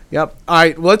 yep. All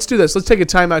right, well, let's do this. Let's take a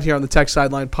time out here on the Tech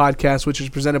Sideline podcast, which is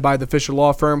presented by the Fisher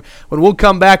Law Firm. When we'll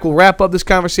come back, we'll wrap up this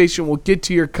conversation. We'll get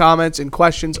to your comments and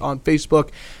questions on Facebook,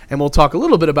 and we'll talk a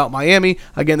little bit about Miami.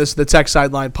 Again, this is the Tech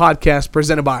Sideline podcast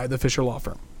presented by the Fisher Law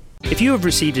Firm. If you have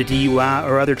received a DUI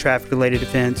or other traffic-related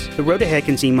offense, the road ahead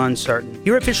can seem uncertain.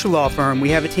 Here at Fisher Law Firm, we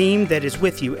have a team that is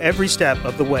with you every step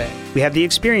of the way. We have the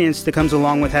experience that comes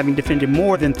along with having defended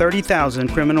more than 30,000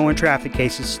 criminal and traffic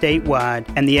cases statewide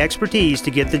and the expertise to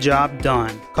get the job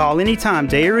done. Call anytime,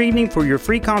 day or evening, for your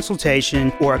free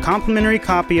consultation or a complimentary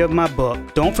copy of my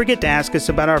book. Don't forget to ask us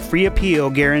about our free appeal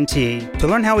guarantee. To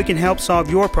learn how we can help solve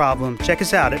your problem, check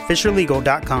us out at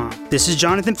FisherLegal.com. This is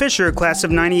Jonathan Fisher, class of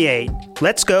 '98.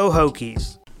 Let's go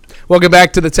Hokies. Welcome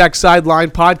back to the Tech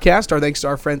Sideline podcast. Our thanks to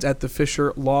our friends at the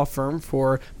Fisher Law Firm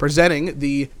for presenting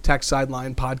the Tech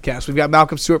Sideline podcast. We've got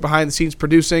Malcolm Stewart behind the scenes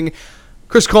producing,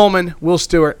 Chris Coleman, Will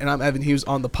Stewart, and I'm Evan Hughes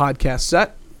on the podcast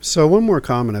set. So one more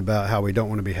comment about how we don't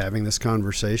want to be having this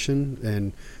conversation,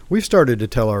 and we've started to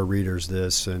tell our readers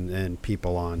this and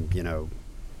people on,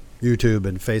 YouTube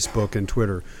and Facebook and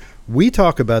Twitter. We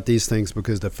talk about these things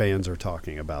because the fans are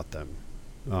talking about them.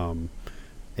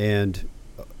 And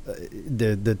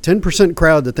the 10%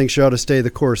 crowd that thinks you ought to stay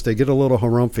the course, they get a little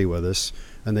harumphy with us,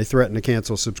 and they threaten to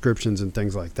cancel subscriptions and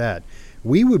things like that.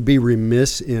 We would be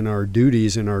remiss in our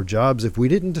duties and our jobs if we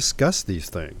didn't discuss these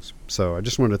things. So I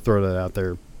just wanted to throw that out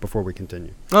there before we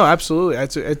continue. Oh, absolutely.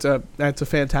 That's a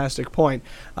fantastic point.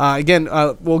 Again,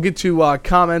 we'll get to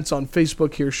comments on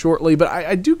Facebook here shortly, but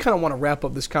I do kind of want to wrap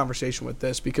up this conversation with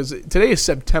this because today is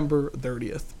September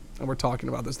 30th, and we're talking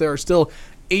about this. There are still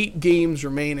 8 games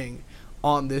remaining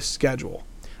on this schedule.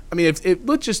 I mean,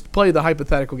 let's just play the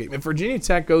hypothetical game. If Virginia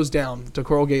Tech goes down to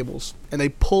Coral Gables and they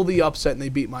pull the upset and they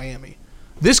beat Miami,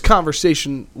 this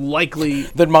conversation likely...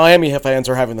 Then Miami fans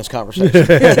are having this conversation.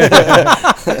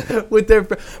 with their,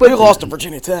 we lost to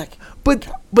Virginia Tech. But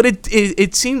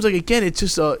it seems like, again, it's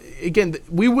just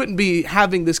we wouldn't be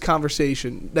having this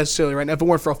conversation necessarily right now if it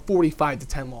weren't for a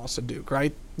 45-10 loss to Duke,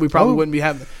 right? We probably wouldn't be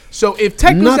having it. So if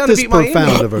Tech goes down to beat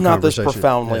Miami... Not this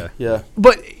profoundly, yeah.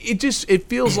 But it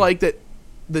feels like that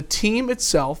the team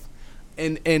itself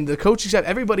and the coaching staff,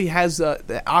 everybody has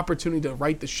the opportunity to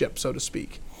right the ship, so to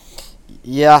speak.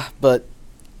 Yeah, but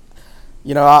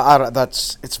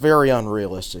it's very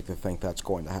unrealistic to think that's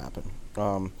going to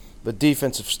happen. The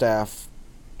defensive staff,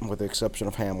 with the exception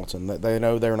of Hamilton, they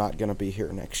know they're not going to be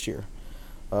here next year.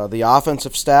 The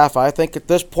offensive staff, I think at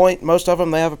this point, most of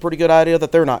them, they have a pretty good idea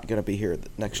that they're not going to be here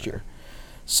next year.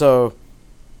 So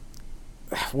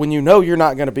when you know you're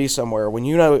not going to be somewhere, when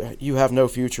you know you have no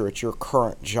future at your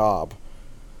current job,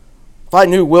 if I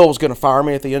knew Will was going to fire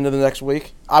me at the end of the next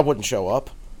week, I wouldn't show up.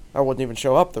 I wouldn't even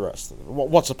show up the rest of it.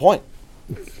 What's the point?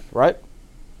 Right?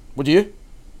 Would you?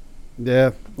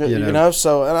 Yeah.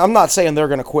 So and I'm not saying they're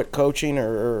going to quit coaching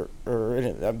or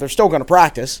they're still going to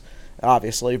practice,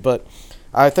 obviously, but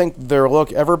I think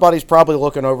everybody's probably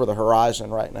looking over the horizon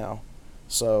right now.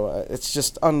 So it's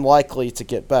just unlikely to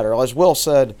get better. As Will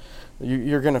said,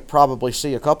 you're going to probably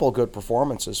see a couple of good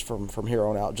performances from here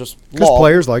on out. Just because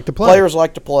players like to play. Players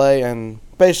like to play, and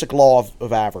basic law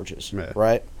of averages, yeah.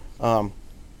 Right?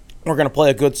 We're going to play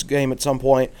a good game at some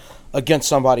point against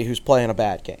somebody who's playing a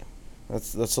bad game.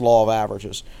 That's the law of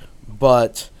averages.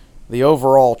 But the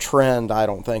overall trend, I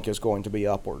don't think, is going to be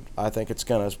upward. I think it's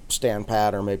going to stand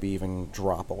pat or maybe even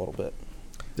drop a little bit.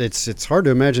 It's hard to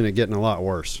imagine it getting a lot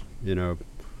worse,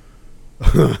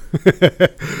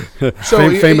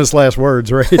 Famous last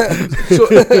words, right? So,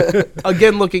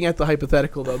 again, looking at the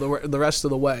hypothetical, though, the rest of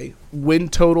the way, win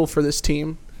total for this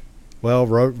team? Well,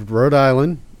 Rhode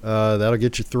Island, that'll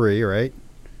get you 3, right?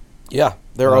 Yeah,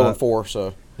 they're 0-4,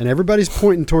 so. And everybody's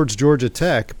pointing towards Georgia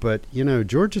Tech, but,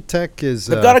 Georgia Tech is...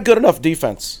 They've got a good enough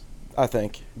defense, I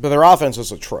think. But their offense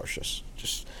is atrocious.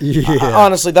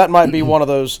 Honestly, that might be one of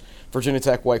those Virginia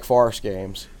Tech-Wake Forest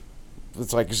games.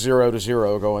 It's like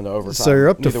 0-0 going to overtime. So you're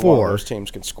up to Neither 4. One of those teams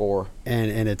can score.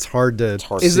 And it's hard to...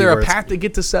 Is there a path to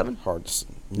get to 7? Hard to see.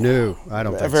 No, I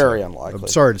don't think very so. Unlikely. I'm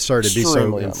sorry to be so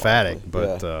Extremely emphatic,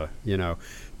 unlikely. but,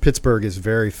 Pittsburgh is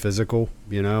very physical,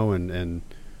 and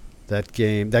that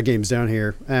game's down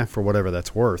here, for whatever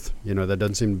that's worth. That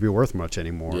doesn't seem to be worth much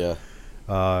anymore.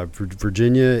 Yeah.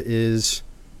 Virginia is,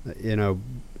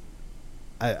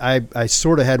 I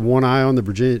sort of had one eye on the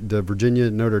Virginia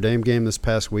Notre Dame game this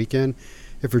past weekend.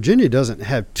 If Virginia doesn't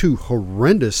have 2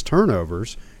 horrendous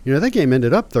turnovers, that game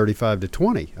ended up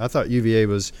 35-20. I thought UVA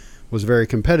was very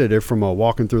competitive from a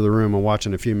walking through the room and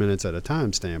watching a few minutes at a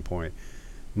time standpoint.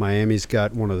 Miami's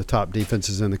got one of the top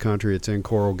defenses in the country. It's in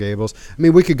Coral Gables. I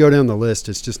mean, we could go down the list.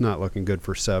 It's just not looking good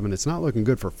for 7. It's not looking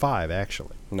good for 5,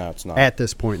 actually. No, it's not. At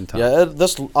this point in time. Yeah,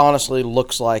 this honestly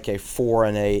looks like a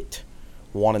 4-8,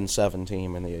 1-7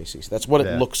 team in the ACC. That's what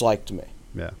it looks like to me.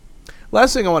 Yeah.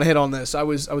 Last thing I want to hit on this. I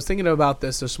was thinking about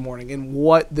this morning and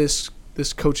what this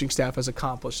coaching staff has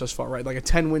accomplished thus far, right? Like a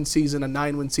 10-win season, a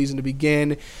 9-win season to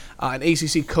begin, an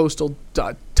ACC Coastal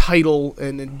title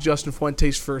in Justin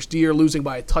Fuente's first year, losing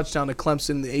by a touchdown to Clemson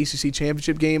in the ACC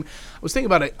championship game. I was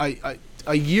thinking about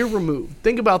a year removed.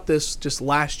 Think about this just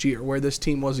last year, where this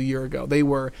team was a year ago. They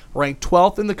were ranked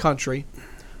 12th in the country,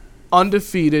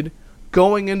 undefeated,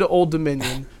 going into Old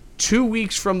Dominion. 2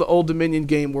 weeks from the Old Dominion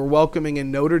game, we're welcoming in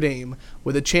Notre Dame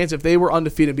with a chance. If they were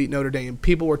undefeated and beat Notre Dame,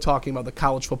 people were talking about the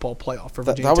college football playoff for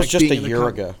Virginia Tech. That was just a year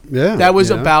ago. Yeah, that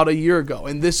was about a year ago,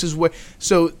 and this is where.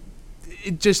 So,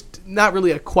 it just not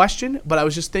really a question, but I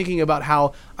was just thinking about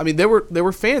how. I mean, there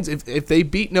were fans. If they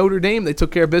beat Notre Dame, they took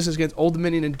care of business against Old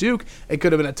Dominion and Duke. It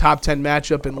could have been a top 10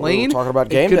 matchup in Lane. We were talking about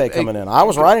game day coming in. I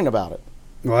was writing about it.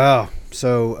 Wow.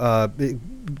 So,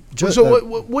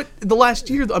 what the last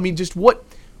year? I mean, just what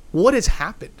has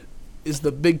happened is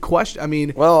the big question. I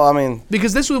mean,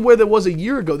 because this was where there was a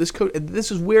year ago.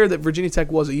 This is where that Virginia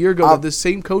Tech was a year ago. That this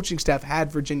same coaching staff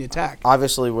had Virginia Tech.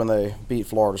 Obviously, when they beat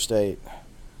Florida State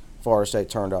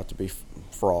turned out to be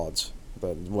frauds.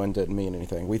 The win didn't mean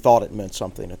anything. We thought it meant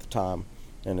something at the time,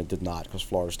 and it did not, because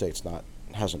Florida State's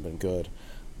hasn't been good.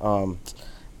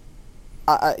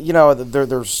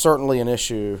 There's certainly an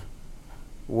issue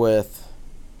with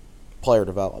player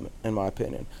development, in my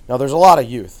opinion. Now, there's a lot of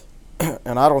youth,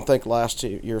 and I don't think last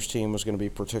year's team was going to be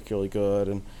particularly good.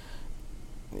 And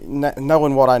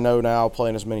knowing what I know now,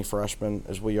 playing as many freshmen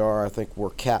as we are, I think we're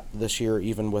capped this year,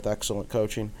 even with excellent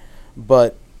coaching.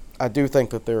 But I do think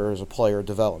that there is a player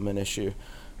development issue.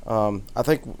 I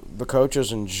think the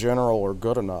coaches in general are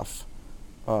good enough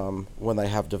when they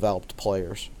have developed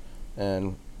players.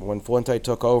 And when Fuente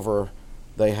took over,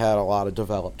 they had a lot of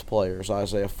developed players.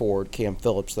 Isaiah Ford, Cam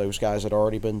Phillips, those guys had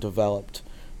already been developed.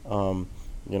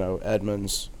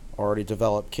 Edmonds already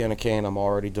developed. Kenna Canham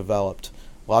already developed.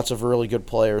 Lots of really good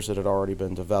players that had already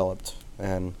been developed.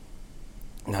 And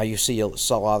now you see a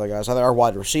lot of the guys. I think our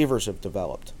wide receivers have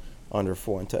developed under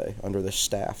Fuente, under this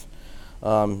staff.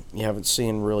 You haven't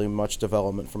seen really much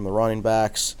development from the running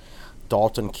backs.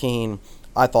 Dalton Keene,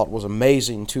 I thought, was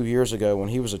amazing 2 years ago when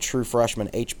he was a true freshman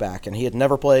H-back, and he had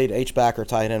never played H-back or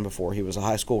tight end before. He was a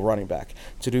high school running back.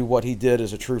 To do what he did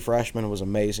as a true freshman was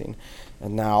amazing.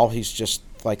 And now he's just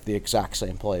like the exact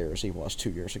same player as he was 2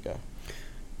 years ago.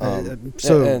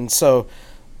 So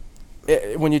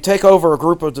when you take over a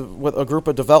group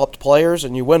of developed players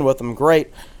and you win with them, great.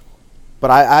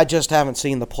 But I just haven't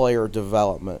seen the player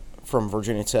development from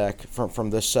Virginia Tech, from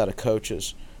this set of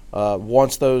coaches.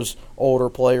 Once those older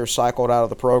players cycled out of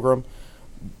the program,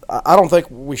 I don't think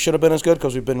we should have been as good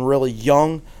because we've been really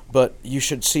young, but you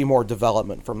should see more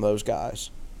development from those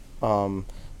guys.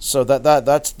 So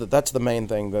that's the main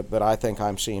thing that I think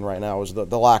I'm seeing right now is the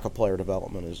lack of player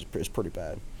development is pretty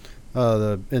bad.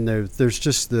 There's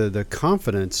just the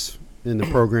confidence in the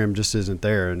program just isn't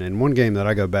there. And one game that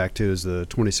I go back to is the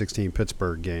 2016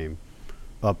 Pittsburgh game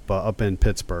up in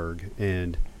Pittsburgh,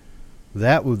 and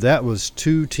that was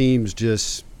two teams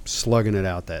just slugging it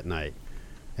out that night.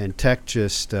 And Tech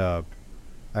just I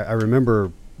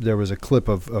remember there was a clip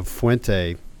of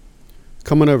Fuente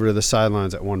coming over to the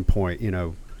sidelines at one point.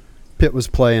 Pitt was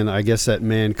playing, I guess, that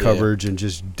man coverage and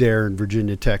just daring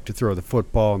Virginia Tech to throw the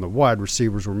football, and the wide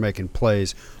receivers were making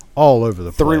plays all over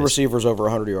the place. 3 receivers over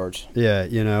 100 yards. Yeah,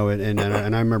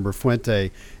 and I remember Fuente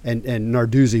and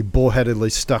Narduzzi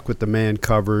bullheadedly stuck with the man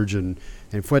coverage, and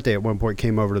Fuente at one point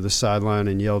came over to the sideline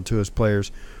and yelled to his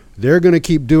players, "They're going to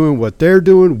keep doing what they're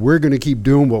doing. We're going to keep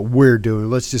doing what we're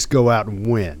doing. Let's just go out and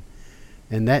win."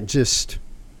 And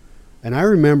I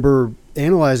remember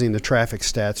analyzing the traffic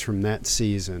stats from that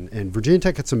season, and Virginia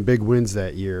Tech had some big wins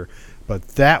that year, but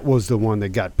that was the one that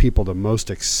got people the most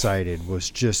excited, was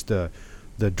just the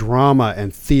drama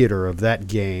and theater of that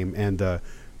game, and the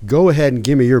go ahead and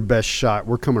give me your best shot.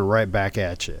 We're coming right back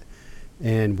at you.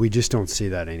 And we just don't see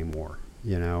that anymore,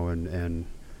 and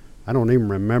I don't even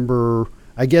remember.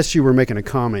 I guess you were making a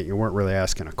comment. You weren't really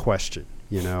asking a question,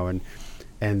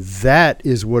 and that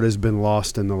is what has been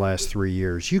lost in the last 3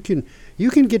 years. You can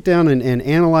get down and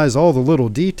analyze all the little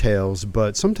details,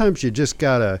 but sometimes you just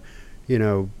got to,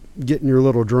 get in your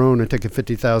little drone and take a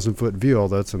 50,000-foot view,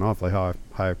 although that's an awfully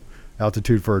high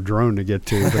altitude for a drone to get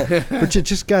to. But you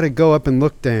just got to go up and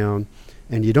look down,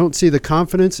 and you don't see the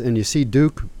confidence, and you see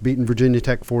Duke beating Virginia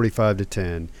Tech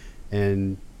 45-10.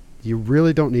 And you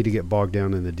really don't need to get bogged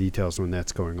down in the details when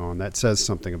that's going on. That says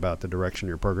something about the direction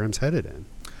your program's headed in.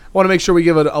 I want to make sure we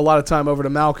give a lot of time over to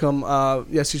Malcolm.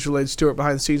 Yes, he's related to Stewart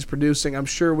behind the scenes producing. I'm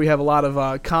sure we have a lot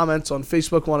of comments on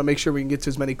Facebook. I want to make sure we can get to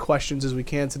as many questions as we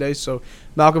can today. So,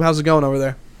 Malcolm, how's it going over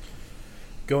there?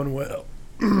 Going well.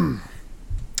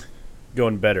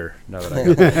 Going better now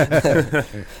that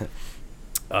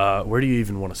I got where do you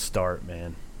even want to start,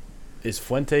 man? Is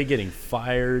Fuente getting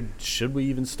fired? Should we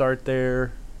even start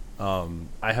there?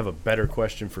 I have a better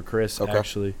question for Chris,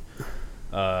 actually.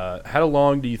 How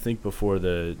long do you think before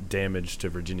the damage to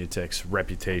Virginia Tech's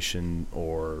reputation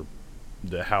or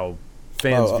how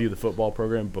fans view the football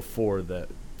program before that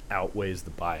outweighs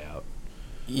the buyout?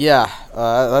 Yeah,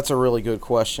 that's a really good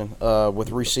question. With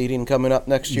reseeding coming up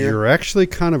next year, you're actually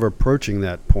kind of approaching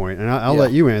that point, and I'll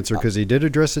let you answer because he did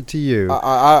address it to you.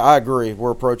 I agree.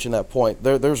 We're approaching that point.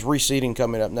 There's reseeding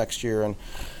coming up next year, and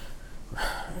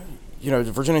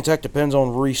Virginia Tech depends on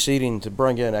reseeding to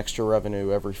bring in extra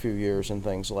revenue every few years and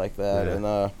things like that. Yeah.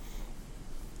 And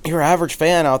your average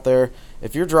fan out there,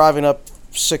 if you're driving up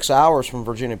 6 hours from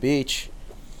Virginia Beach,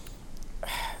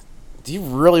 do you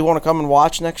really want to come and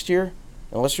watch next year?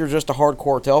 Unless you're just a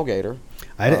hardcore tailgater.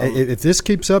 If this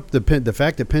keeps up, the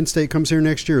fact that Penn State comes here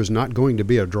next year is not going to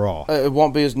be a draw. It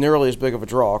won't be nearly as big of a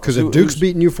draw. Because if Duke's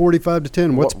beating you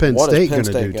 45-10, what's Penn State going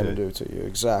to do to you?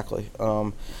 Exactly.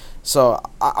 So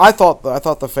I thought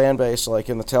the fan base, like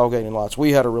in the tailgating lots,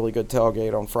 we had a really good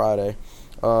tailgate on Friday.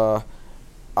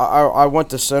 I went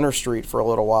to Center Street for a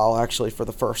little while, actually, for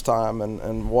the first time,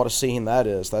 and what a scene that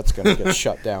is. That's going to get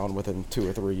shut down within 2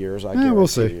 or 3 years, I guarantee we'll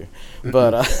see. you.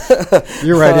 But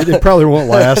you're right. It probably won't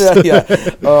last.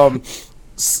 Yeah.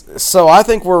 So I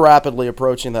think we're rapidly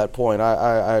approaching that point.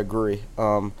 I agree.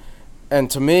 And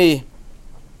to me,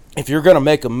 if you're going to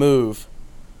make a move,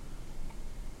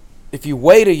 if you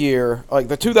wait a year, like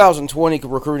the 2020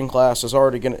 recruiting class is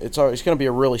already it's going to be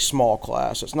a really small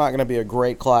class. It's not going to be a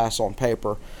great class on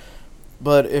paper.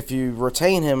 But if you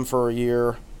retain him for a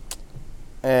year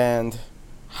and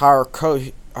hire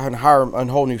a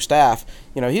whole new staff,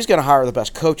 he's going to hire the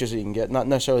best coaches he can get, not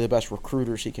necessarily the best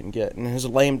recruiters he can get. And his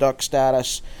lame duck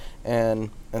status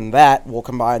and that will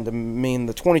combine to mean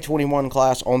the 2021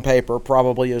 class on paper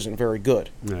probably isn't very good.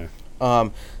 No.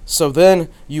 So then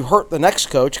you hurt the next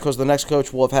coach because the next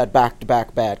coach will have had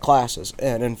back-to-back bad classes,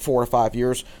 and in 4 to 5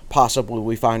 years, possibly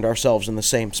we find ourselves in the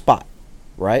same spot,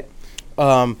 right?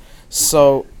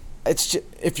 So it's just,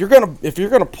 if you're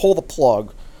gonna pull the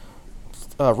plug,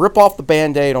 rip off the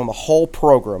Band-Aid on the whole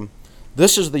program,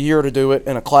 this is the year to do it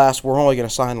in a class we're only going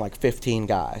to sign like 15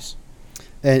 guys.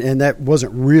 And that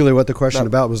wasn't really what the question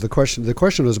about was. The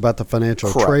question was about the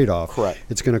financial trade-off. Correct.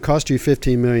 It's going to cost you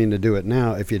 $15 million to do it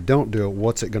now. If you don't do it,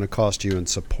 what's it going to cost you in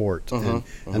support? And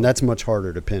that's much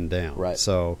harder to pin down. Right.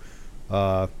 So,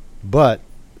 but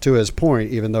to his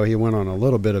point, even though he went on a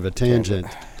little bit of a tangent,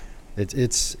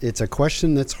 it's a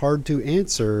question that's hard to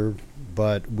answer.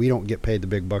 But we don't get paid the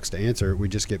big bucks to answer it. We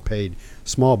just get paid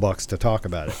small bucks to talk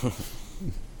about it.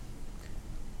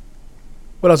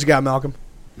 What else you got, Malcolm?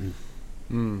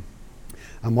 I'm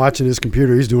watching his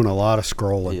computer. He's doing a lot of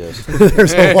scrolling. Yes.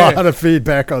 There's a lot of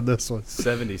feedback on this one.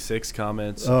 76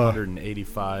 comments,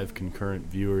 185 concurrent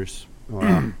viewers.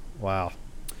 Wow.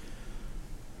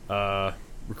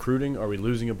 Recruiting, are we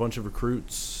losing a bunch of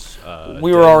recruits?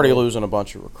 We were already losing a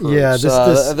bunch of recruits. Yeah,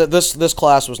 this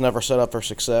class was never set up for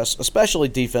success, especially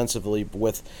defensively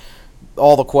with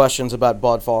all the questions about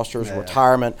Bud Foster's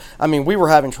retirement. I mean, we were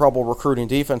having trouble recruiting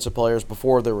defensive players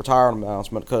before the retirement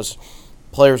announcement because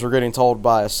players were getting told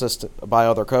by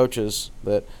other coaches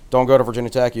that don't go to Virginia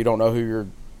Tech. You don't know who your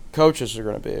coaches are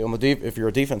going to be if you're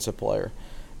a defensive player.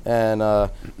 And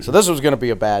so this was going to be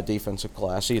a bad defensive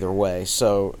class either way.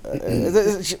 So,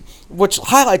 which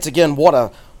highlights again what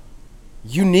a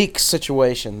unique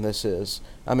situation this is.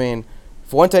 I mean,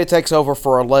 Fuente takes over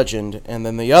for a legend, and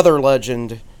then the other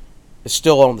legend is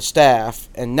still on the staff,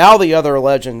 and now the other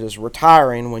legend is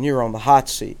retiring when you're on the hot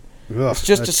seat. Ugh, it's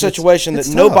just a situation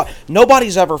that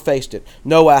nobody's ever faced it.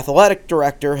 No athletic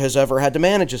director has ever had to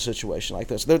manage a situation like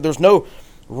this. There's no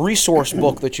resource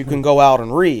book that you can go out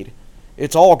and read.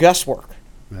 It's all guesswork.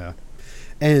 Yeah.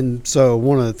 And so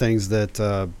one of the things that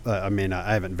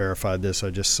I haven't verified this. I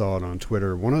just saw it on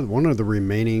Twitter. One of the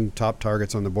remaining top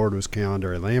targets on the board was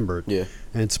Keandre Lambert. Yeah.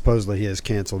 And supposedly he has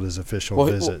canceled his official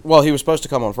visit. Well, he was supposed to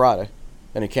come on Friday,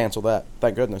 and he canceled that.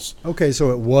 Thank goodness. Okay,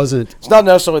 so it wasn't. It's not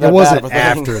necessarily that bad. It wasn't of a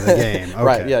after thing. the game. Okay,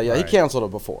 right? Yeah. right. He canceled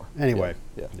it before. Anyway.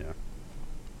 Yeah.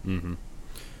 Mm-hmm.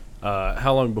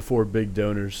 How long before big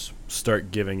donors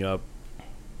start giving up?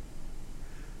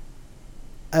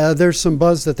 There's some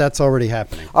buzz that's already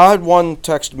happening. I had one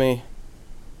text me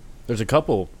There's a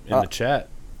couple in the chat.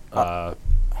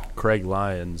 Craig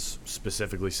Lyons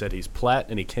specifically said he's Platt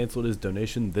and he canceled his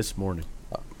donation this morning.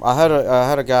 I had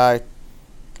a guy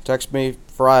text me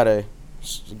Friday,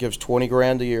 gives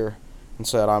 $20,000 a year, and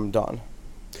said I'm done.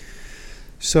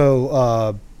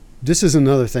 So this is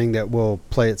another thing that will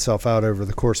play itself out over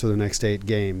the course of the next 8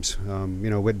 games.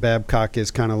 Whit Babcock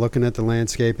is kind of looking at the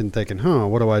landscape and thinking,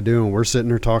 what do I do? And we're sitting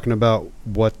there talking about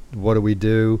what do we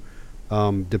do?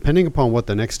 Depending upon what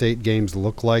the next 8 games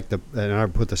look like, and I'll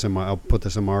put this in my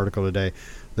article today,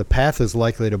 the path is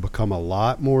likely to become a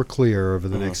lot more clear over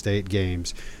the next 8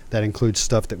 games. That includes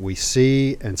stuff that we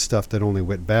see and stuff that only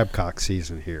Whit Babcock sees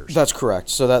and hears. That's correct.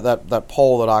 So that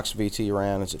poll that OxVT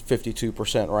ran is at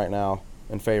 52% right now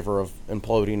in favor of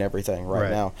imploding everything right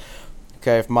now.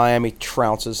 Okay, if Miami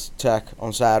trounces Tech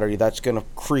on Saturday, that's going to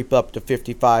creep up to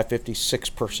 55,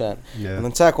 56%. Yeah. And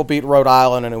then Tech will beat Rhode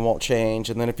Island and it won't change.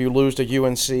 And then if you lose to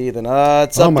UNC, then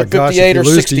it's up to 58 or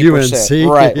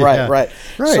 60%. Right.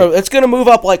 So it's going to move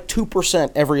up like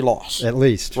 2% every loss. At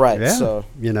least. Right. Yeah. So,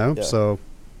 so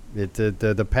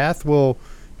the path will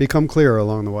become clearer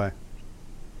along the way.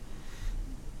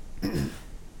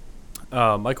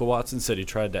 Michael Watson said he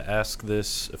tried to ask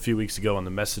this a few weeks ago on the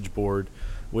message board.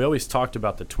 We always talked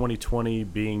about the 2020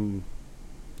 being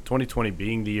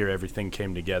the year everything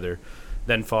came together.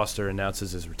 Then Foster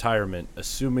announces his retirement.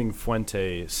 Assuming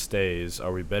Fuente stays,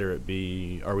 are we better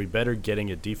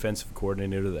getting a defensive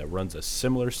coordinator that runs a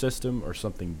similar system or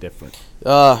something different?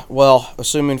 Well,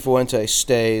 assuming Fuente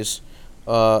stays,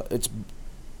 it's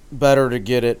better to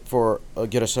get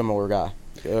a similar guy.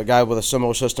 A guy with a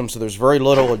similar system, so there's very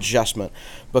little adjustment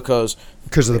because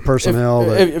of the personnel.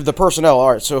 If the personnel,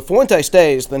 all right. So if Fuente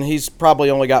stays, then he's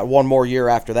probably only got one more year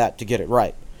after that to get it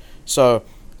right. So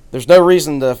there's no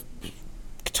reason to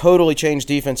totally change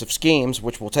defensive schemes,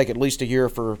 which will take at least a year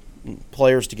for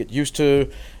players to get used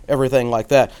to, everything like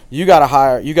that. You got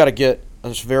to get a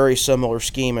very similar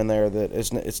scheme in there that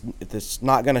it's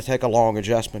not going to take a long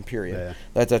adjustment period.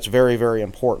 Yeah. That's very, very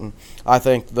important. I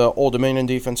think the Old Dominion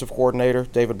defensive coordinator,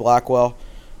 David Blackwell,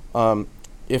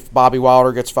 if Bobby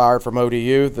Wilder gets fired from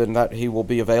ODU, then he will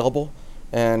be available.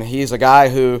 And he's a guy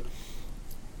who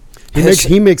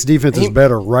he makes defenses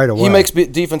better right away. He makes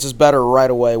defenses better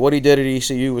right away. What he did at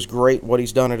ECU was great. What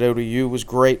he's done at ODU was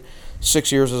great.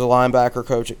 6 years as a linebacker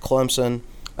coach at Clemson.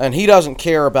 And he doesn't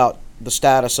care about the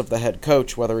status of the head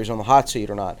coach, whether he's on the hot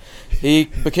seat or not.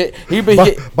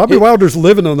 Bobby Wilder's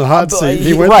living on the hot seat.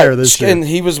 He went there this year. And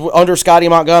he was under Scotty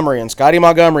Montgomery, and Scotty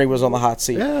Montgomery was on the hot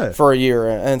seat for a year.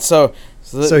 And so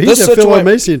he's a Phil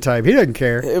Mason type. He doesn't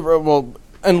care.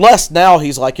 Unless now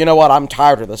he's like, you know what, I'm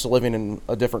tired of this, living in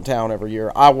a different town every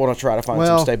year. I want to try to find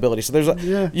some stability. So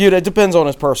it depends on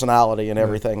his personality and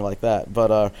everything like that.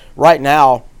 But right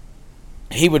now,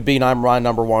 he would be my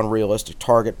number one realistic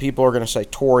target. People are going to say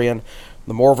Torian.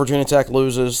 The more Virginia Tech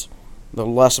loses, the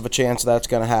less of a chance that's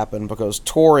going to happen because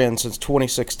Torian, since the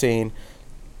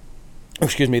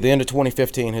end of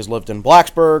 2015, has lived in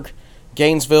Blacksburg,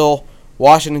 Gainesville,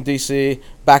 Washington, D.C.,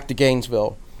 back to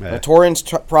Gainesville. Yeah. Torian's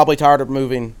probably tired of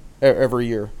moving every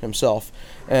year himself,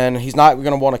 and he's not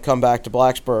going to want to come back to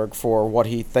Blacksburg for what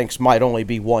he thinks might only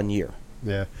be 1 year.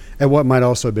 Yeah, and what might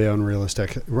also be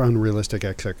unrealistic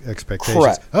expectations.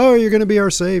 Correct. Oh, you're going to be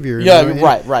our savior. Yeah, right. In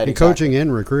exactly. Coaching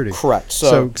and recruiting. Correct.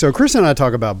 So Chris and I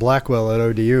talk about Blackwell at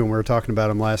ODU, and we were talking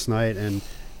about him last night. And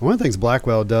one of the things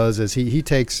Blackwell does is he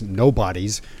takes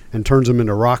nobodies and turns them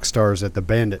into rock stars at the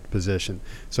bandit position.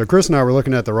 So Chris and I were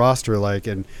looking at the roster, what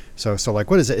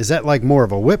is it? Is that like more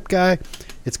of a whip guy?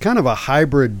 It's kind of a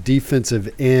hybrid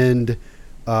defensive end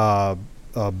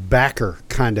backer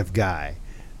kind of guy.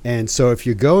 And so if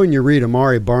you go and you read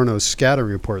Amari Barno's scouting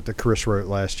report that Chris wrote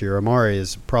last year, Amari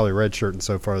is probably redshirting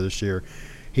so far this year.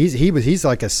 He's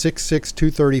like a 6'6",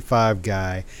 235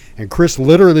 guy. And Chris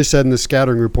literally said in the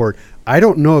scouting report, I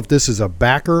don't know if this is a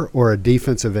backer or a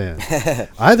defensive end.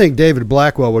 I think David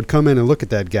Blackwell would come in and look at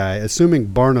that guy, assuming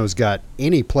Barno's got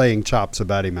any playing chops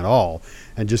about him at all,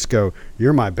 and just go,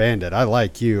 you're my bandit, I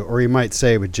like you. Or he might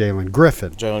say with Jalen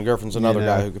Griffin. Jalen Griffin's another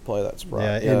guy who could play that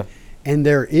spot. Yeah. And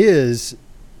there is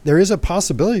a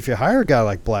possibility if you hire a guy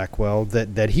like Blackwell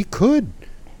that he could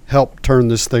help turn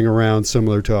this thing around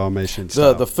similar to Almation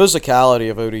style. The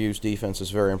physicality of ODU's defense is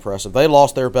very impressive. They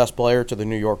lost their best player to the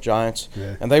New York Giants,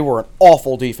 and they were an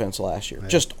awful defense last year,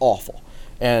 just awful.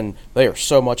 and they are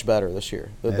so much better this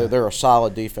year. They're a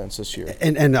solid defense this year.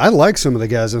 And I like some of the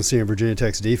guys I'm seeing Virginia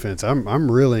Tech's defense.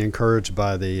 I'm really encouraged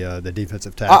by the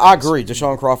defensive tackles. I agree.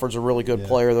 Deshaun Crawford's a really good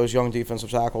player. Those young defensive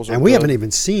tackles are and we good. haven't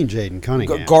even seen Jaden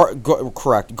Cunningham.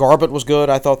 Correct. Garbutt was good,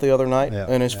 I thought, the other night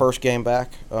in his first game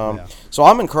back. So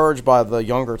I'm encouraged by the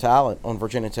younger talent on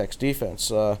Virginia Tech's defense.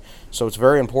 So it's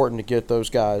very important to get those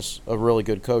guys a really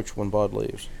good coach when Bud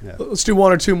leaves. Yeah. Let's do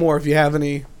one or two more if you have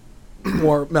any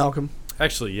more, Malcolm.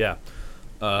 Actually, yeah.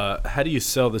 How do you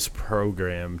sell this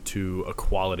program to a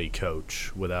quality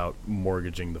coach without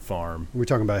mortgaging the farm? Are we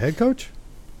talking about head coach?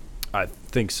 I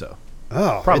think so.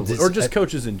 Oh, Probably. Or just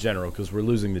coaches in general, because we're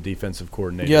losing the defensive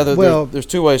coordinator. Yeah, there's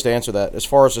two ways to answer that. As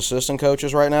far as assistant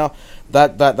coaches right now,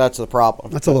 that's the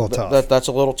problem. That's a little tough. That's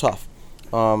a little tough.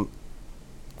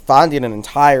 Finding an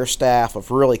entire staff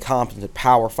of really competent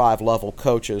Power 5 level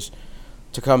coaches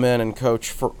to come in and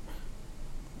coach for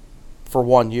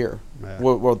 1 year,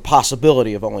 with the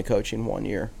possibility of only coaching 1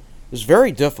 year, is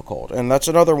very difficult. And that's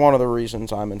another one of the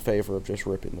reasons I'm in favor of just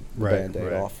ripping the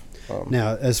Band-Aid off.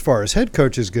 Now, as far as head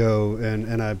coaches go,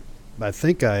 and I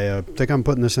think I'm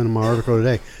putting this in my article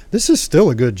today, this is still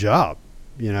a good job.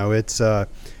 You know, it's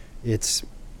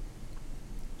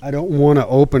I don't want to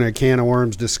open a can of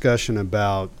worms discussion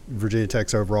about Virginia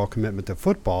Tech's overall commitment to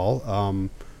football.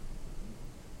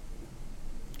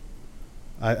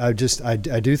 I do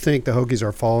think the Hokies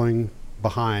are falling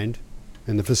behind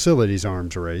in the facilities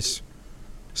arms race.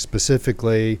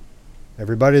 Specifically,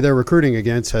 everybody they're recruiting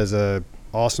against has a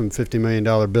awesome $50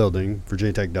 million building.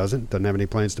 Virginia Tech doesn't have any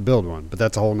plans to build one, but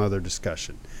that's a whole nother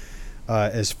discussion.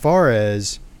 As far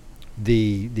as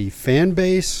the fan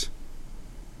base,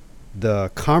 the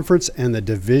conference, and the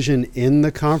division in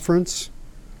the conference,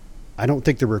 I don't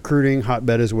think the recruiting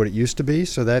hotbed is what it used to be,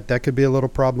 so that could be a little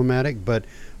problematic. But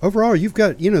overall, you've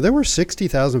got, there were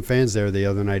 60,000 fans there the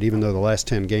other night, even though the last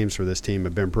 10 games for this team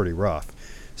have been pretty rough.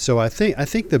 So I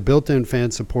think the built-in fan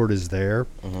support is there,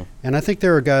 and I think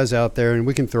there are guys out there, and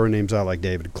we can throw names out like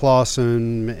David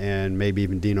Clawson and maybe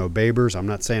even Dino Babers. I'm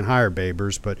not saying hire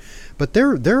Babers, but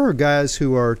there are guys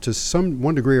who are to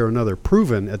one degree or another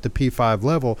proven at the P5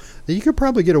 level that you could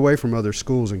probably get away from other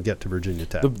schools and get to Virginia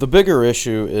Tech. The bigger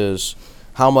issue is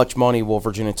how much money will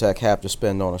Virginia Tech have to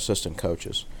spend on assistant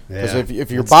coaches? Because if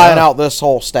you're buying out this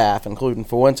whole staff, including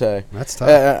Fuente, that's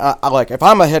tough. If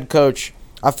I'm a head coach,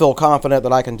 I feel confident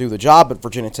that I can do the job at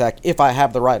Virginia Tech if I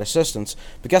have the right assistants.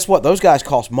 But guess what? Those guys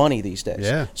cost money these days.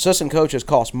 Yeah. Assistant coaches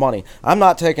cost money. I'm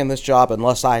not taking this job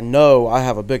unless I know I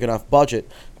have a big enough budget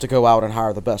to go out and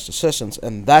hire the best assistants,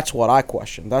 and that's what I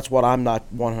question. That's what I'm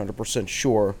not 100%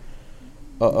 sure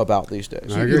about these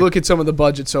days. You look at some of the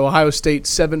budgets. So Ohio State,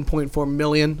 $7.4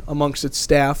 million amongst its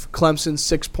staff. Clemson,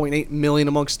 $6.8 million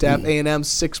amongst staff. A&M,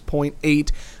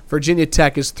 $6.8. Virginia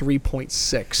Tech is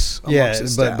 3.6 amongst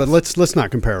its staff. But let's not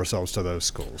compare ourselves to those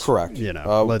schools. Correct.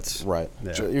 Right.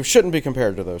 Yeah. You shouldn't be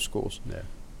compared to those schools. Yeah.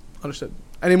 Understood.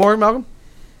 Any more, Malcolm?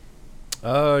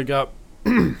 I got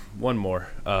one more.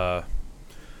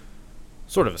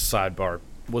 Sort of a sidebar.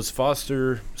 Was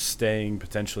Foster staying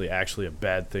potentially actually a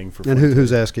bad thing for? And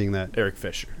who's asking that? Eric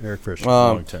Fisher.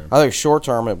 Long term. I think short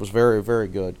term it was very, very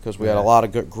good because we had a lot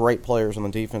of great players on the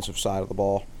defensive side of the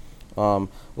ball.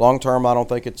 Long term, I don't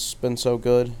think it's been so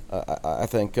good. I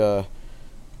think what's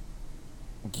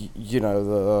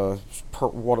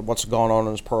gone on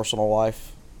in his personal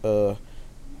life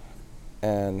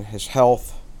and his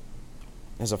health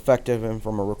has affected him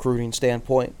from a recruiting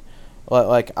standpoint.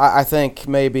 I think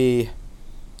maybe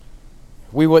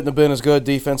we wouldn't have been as good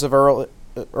defensive early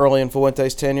in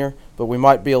Fuente's tenure, but we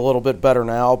might be a little bit better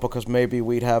now because maybe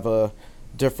we'd have a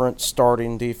different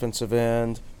starting defensive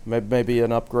end, maybe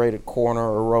an upgraded corner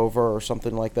or rover or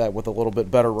something like that with a little bit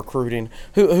better recruiting.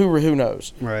 Who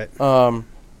knows? Right.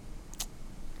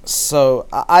 So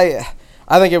I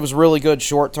think it was really good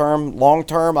short term. Long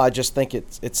term, I just think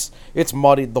it's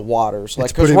muddied the waters.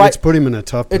 It's put him in a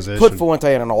tough position. It's put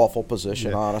Fuente in an awful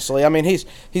position, honestly. I mean,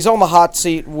 he's on the hot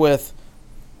seat with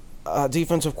a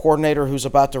defensive coordinator who's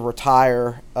about to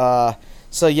retire. I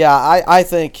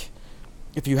think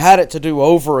if you had it to do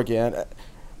over again,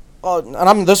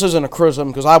 this isn't a criticism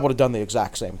because I would have done the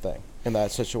exact same thing in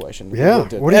that situation. Yeah,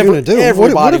 what are you going to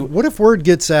do? What if word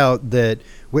gets out that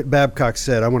Whit Babcock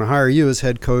said, I want to hire you as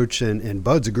head coach, and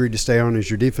Bud's agreed to stay on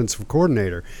as your defensive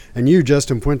coordinator, and you,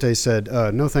 Justin Fuente, said,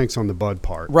 no thanks on the Bud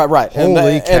part. Right.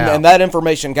 Holy cow. And that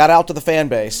information got out to the fan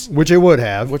base. Which it would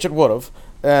have.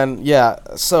 And,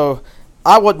 so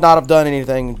I would not have done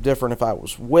anything different if I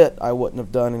was Whit. I wouldn't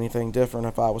have done anything different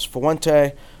if I was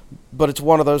Fuente. But it's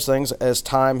one of those things, as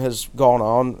time has gone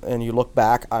on and you look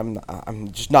back, I'm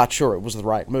just not sure it was the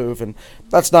right move. And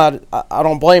that's not, I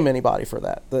don't blame anybody for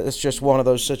that. It's just one of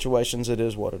those situations. It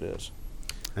is what it is.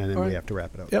 And then we have to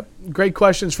wrap it up. Yep. Great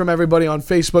questions from everybody on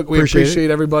Facebook. We appreciate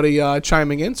everybody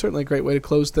chiming in. Certainly a great way to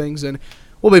close things. And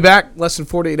we'll be back less than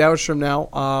 48 hours from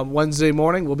now. Wednesday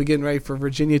morning, we'll be getting ready for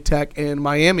Virginia Tech and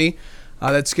Miami.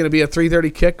 That's going to be a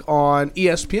 3:30 kick on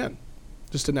ESPN,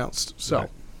 just announced. So, right.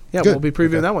 Yeah, Good. we'll be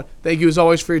previewing that one. Thank you, as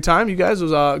always, for your time. You guys, it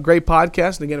was a great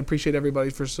podcast. And, again, appreciate everybody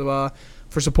for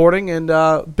supporting. And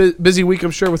busy week,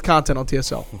 I'm sure, with content on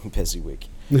TSL. Busy week.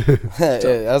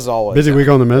 As always. Busy week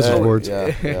on the message boards.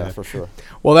 Yeah, for sure.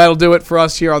 Well, that'll do it for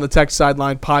us here on the Tech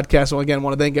Sideline Podcast. Well, again,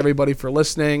 want to thank everybody for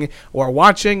listening or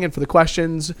watching and for the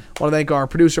questions. Want to thank our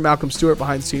producer, Malcolm Stewart,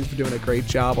 behind the scenes for doing a great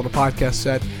job on the podcast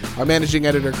set. Our managing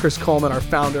editor, Chris Coleman, our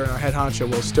founder, and our head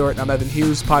honcho, Will Stewart. And I'm Evan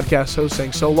Hughes, podcast host,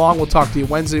 saying so long. We'll talk to you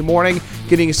Wednesday morning,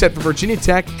 getting you set for Virginia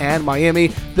Tech and Miami.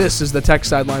 This is the Tech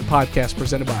Sideline Podcast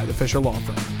presented by the Fisher Law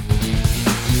Firm.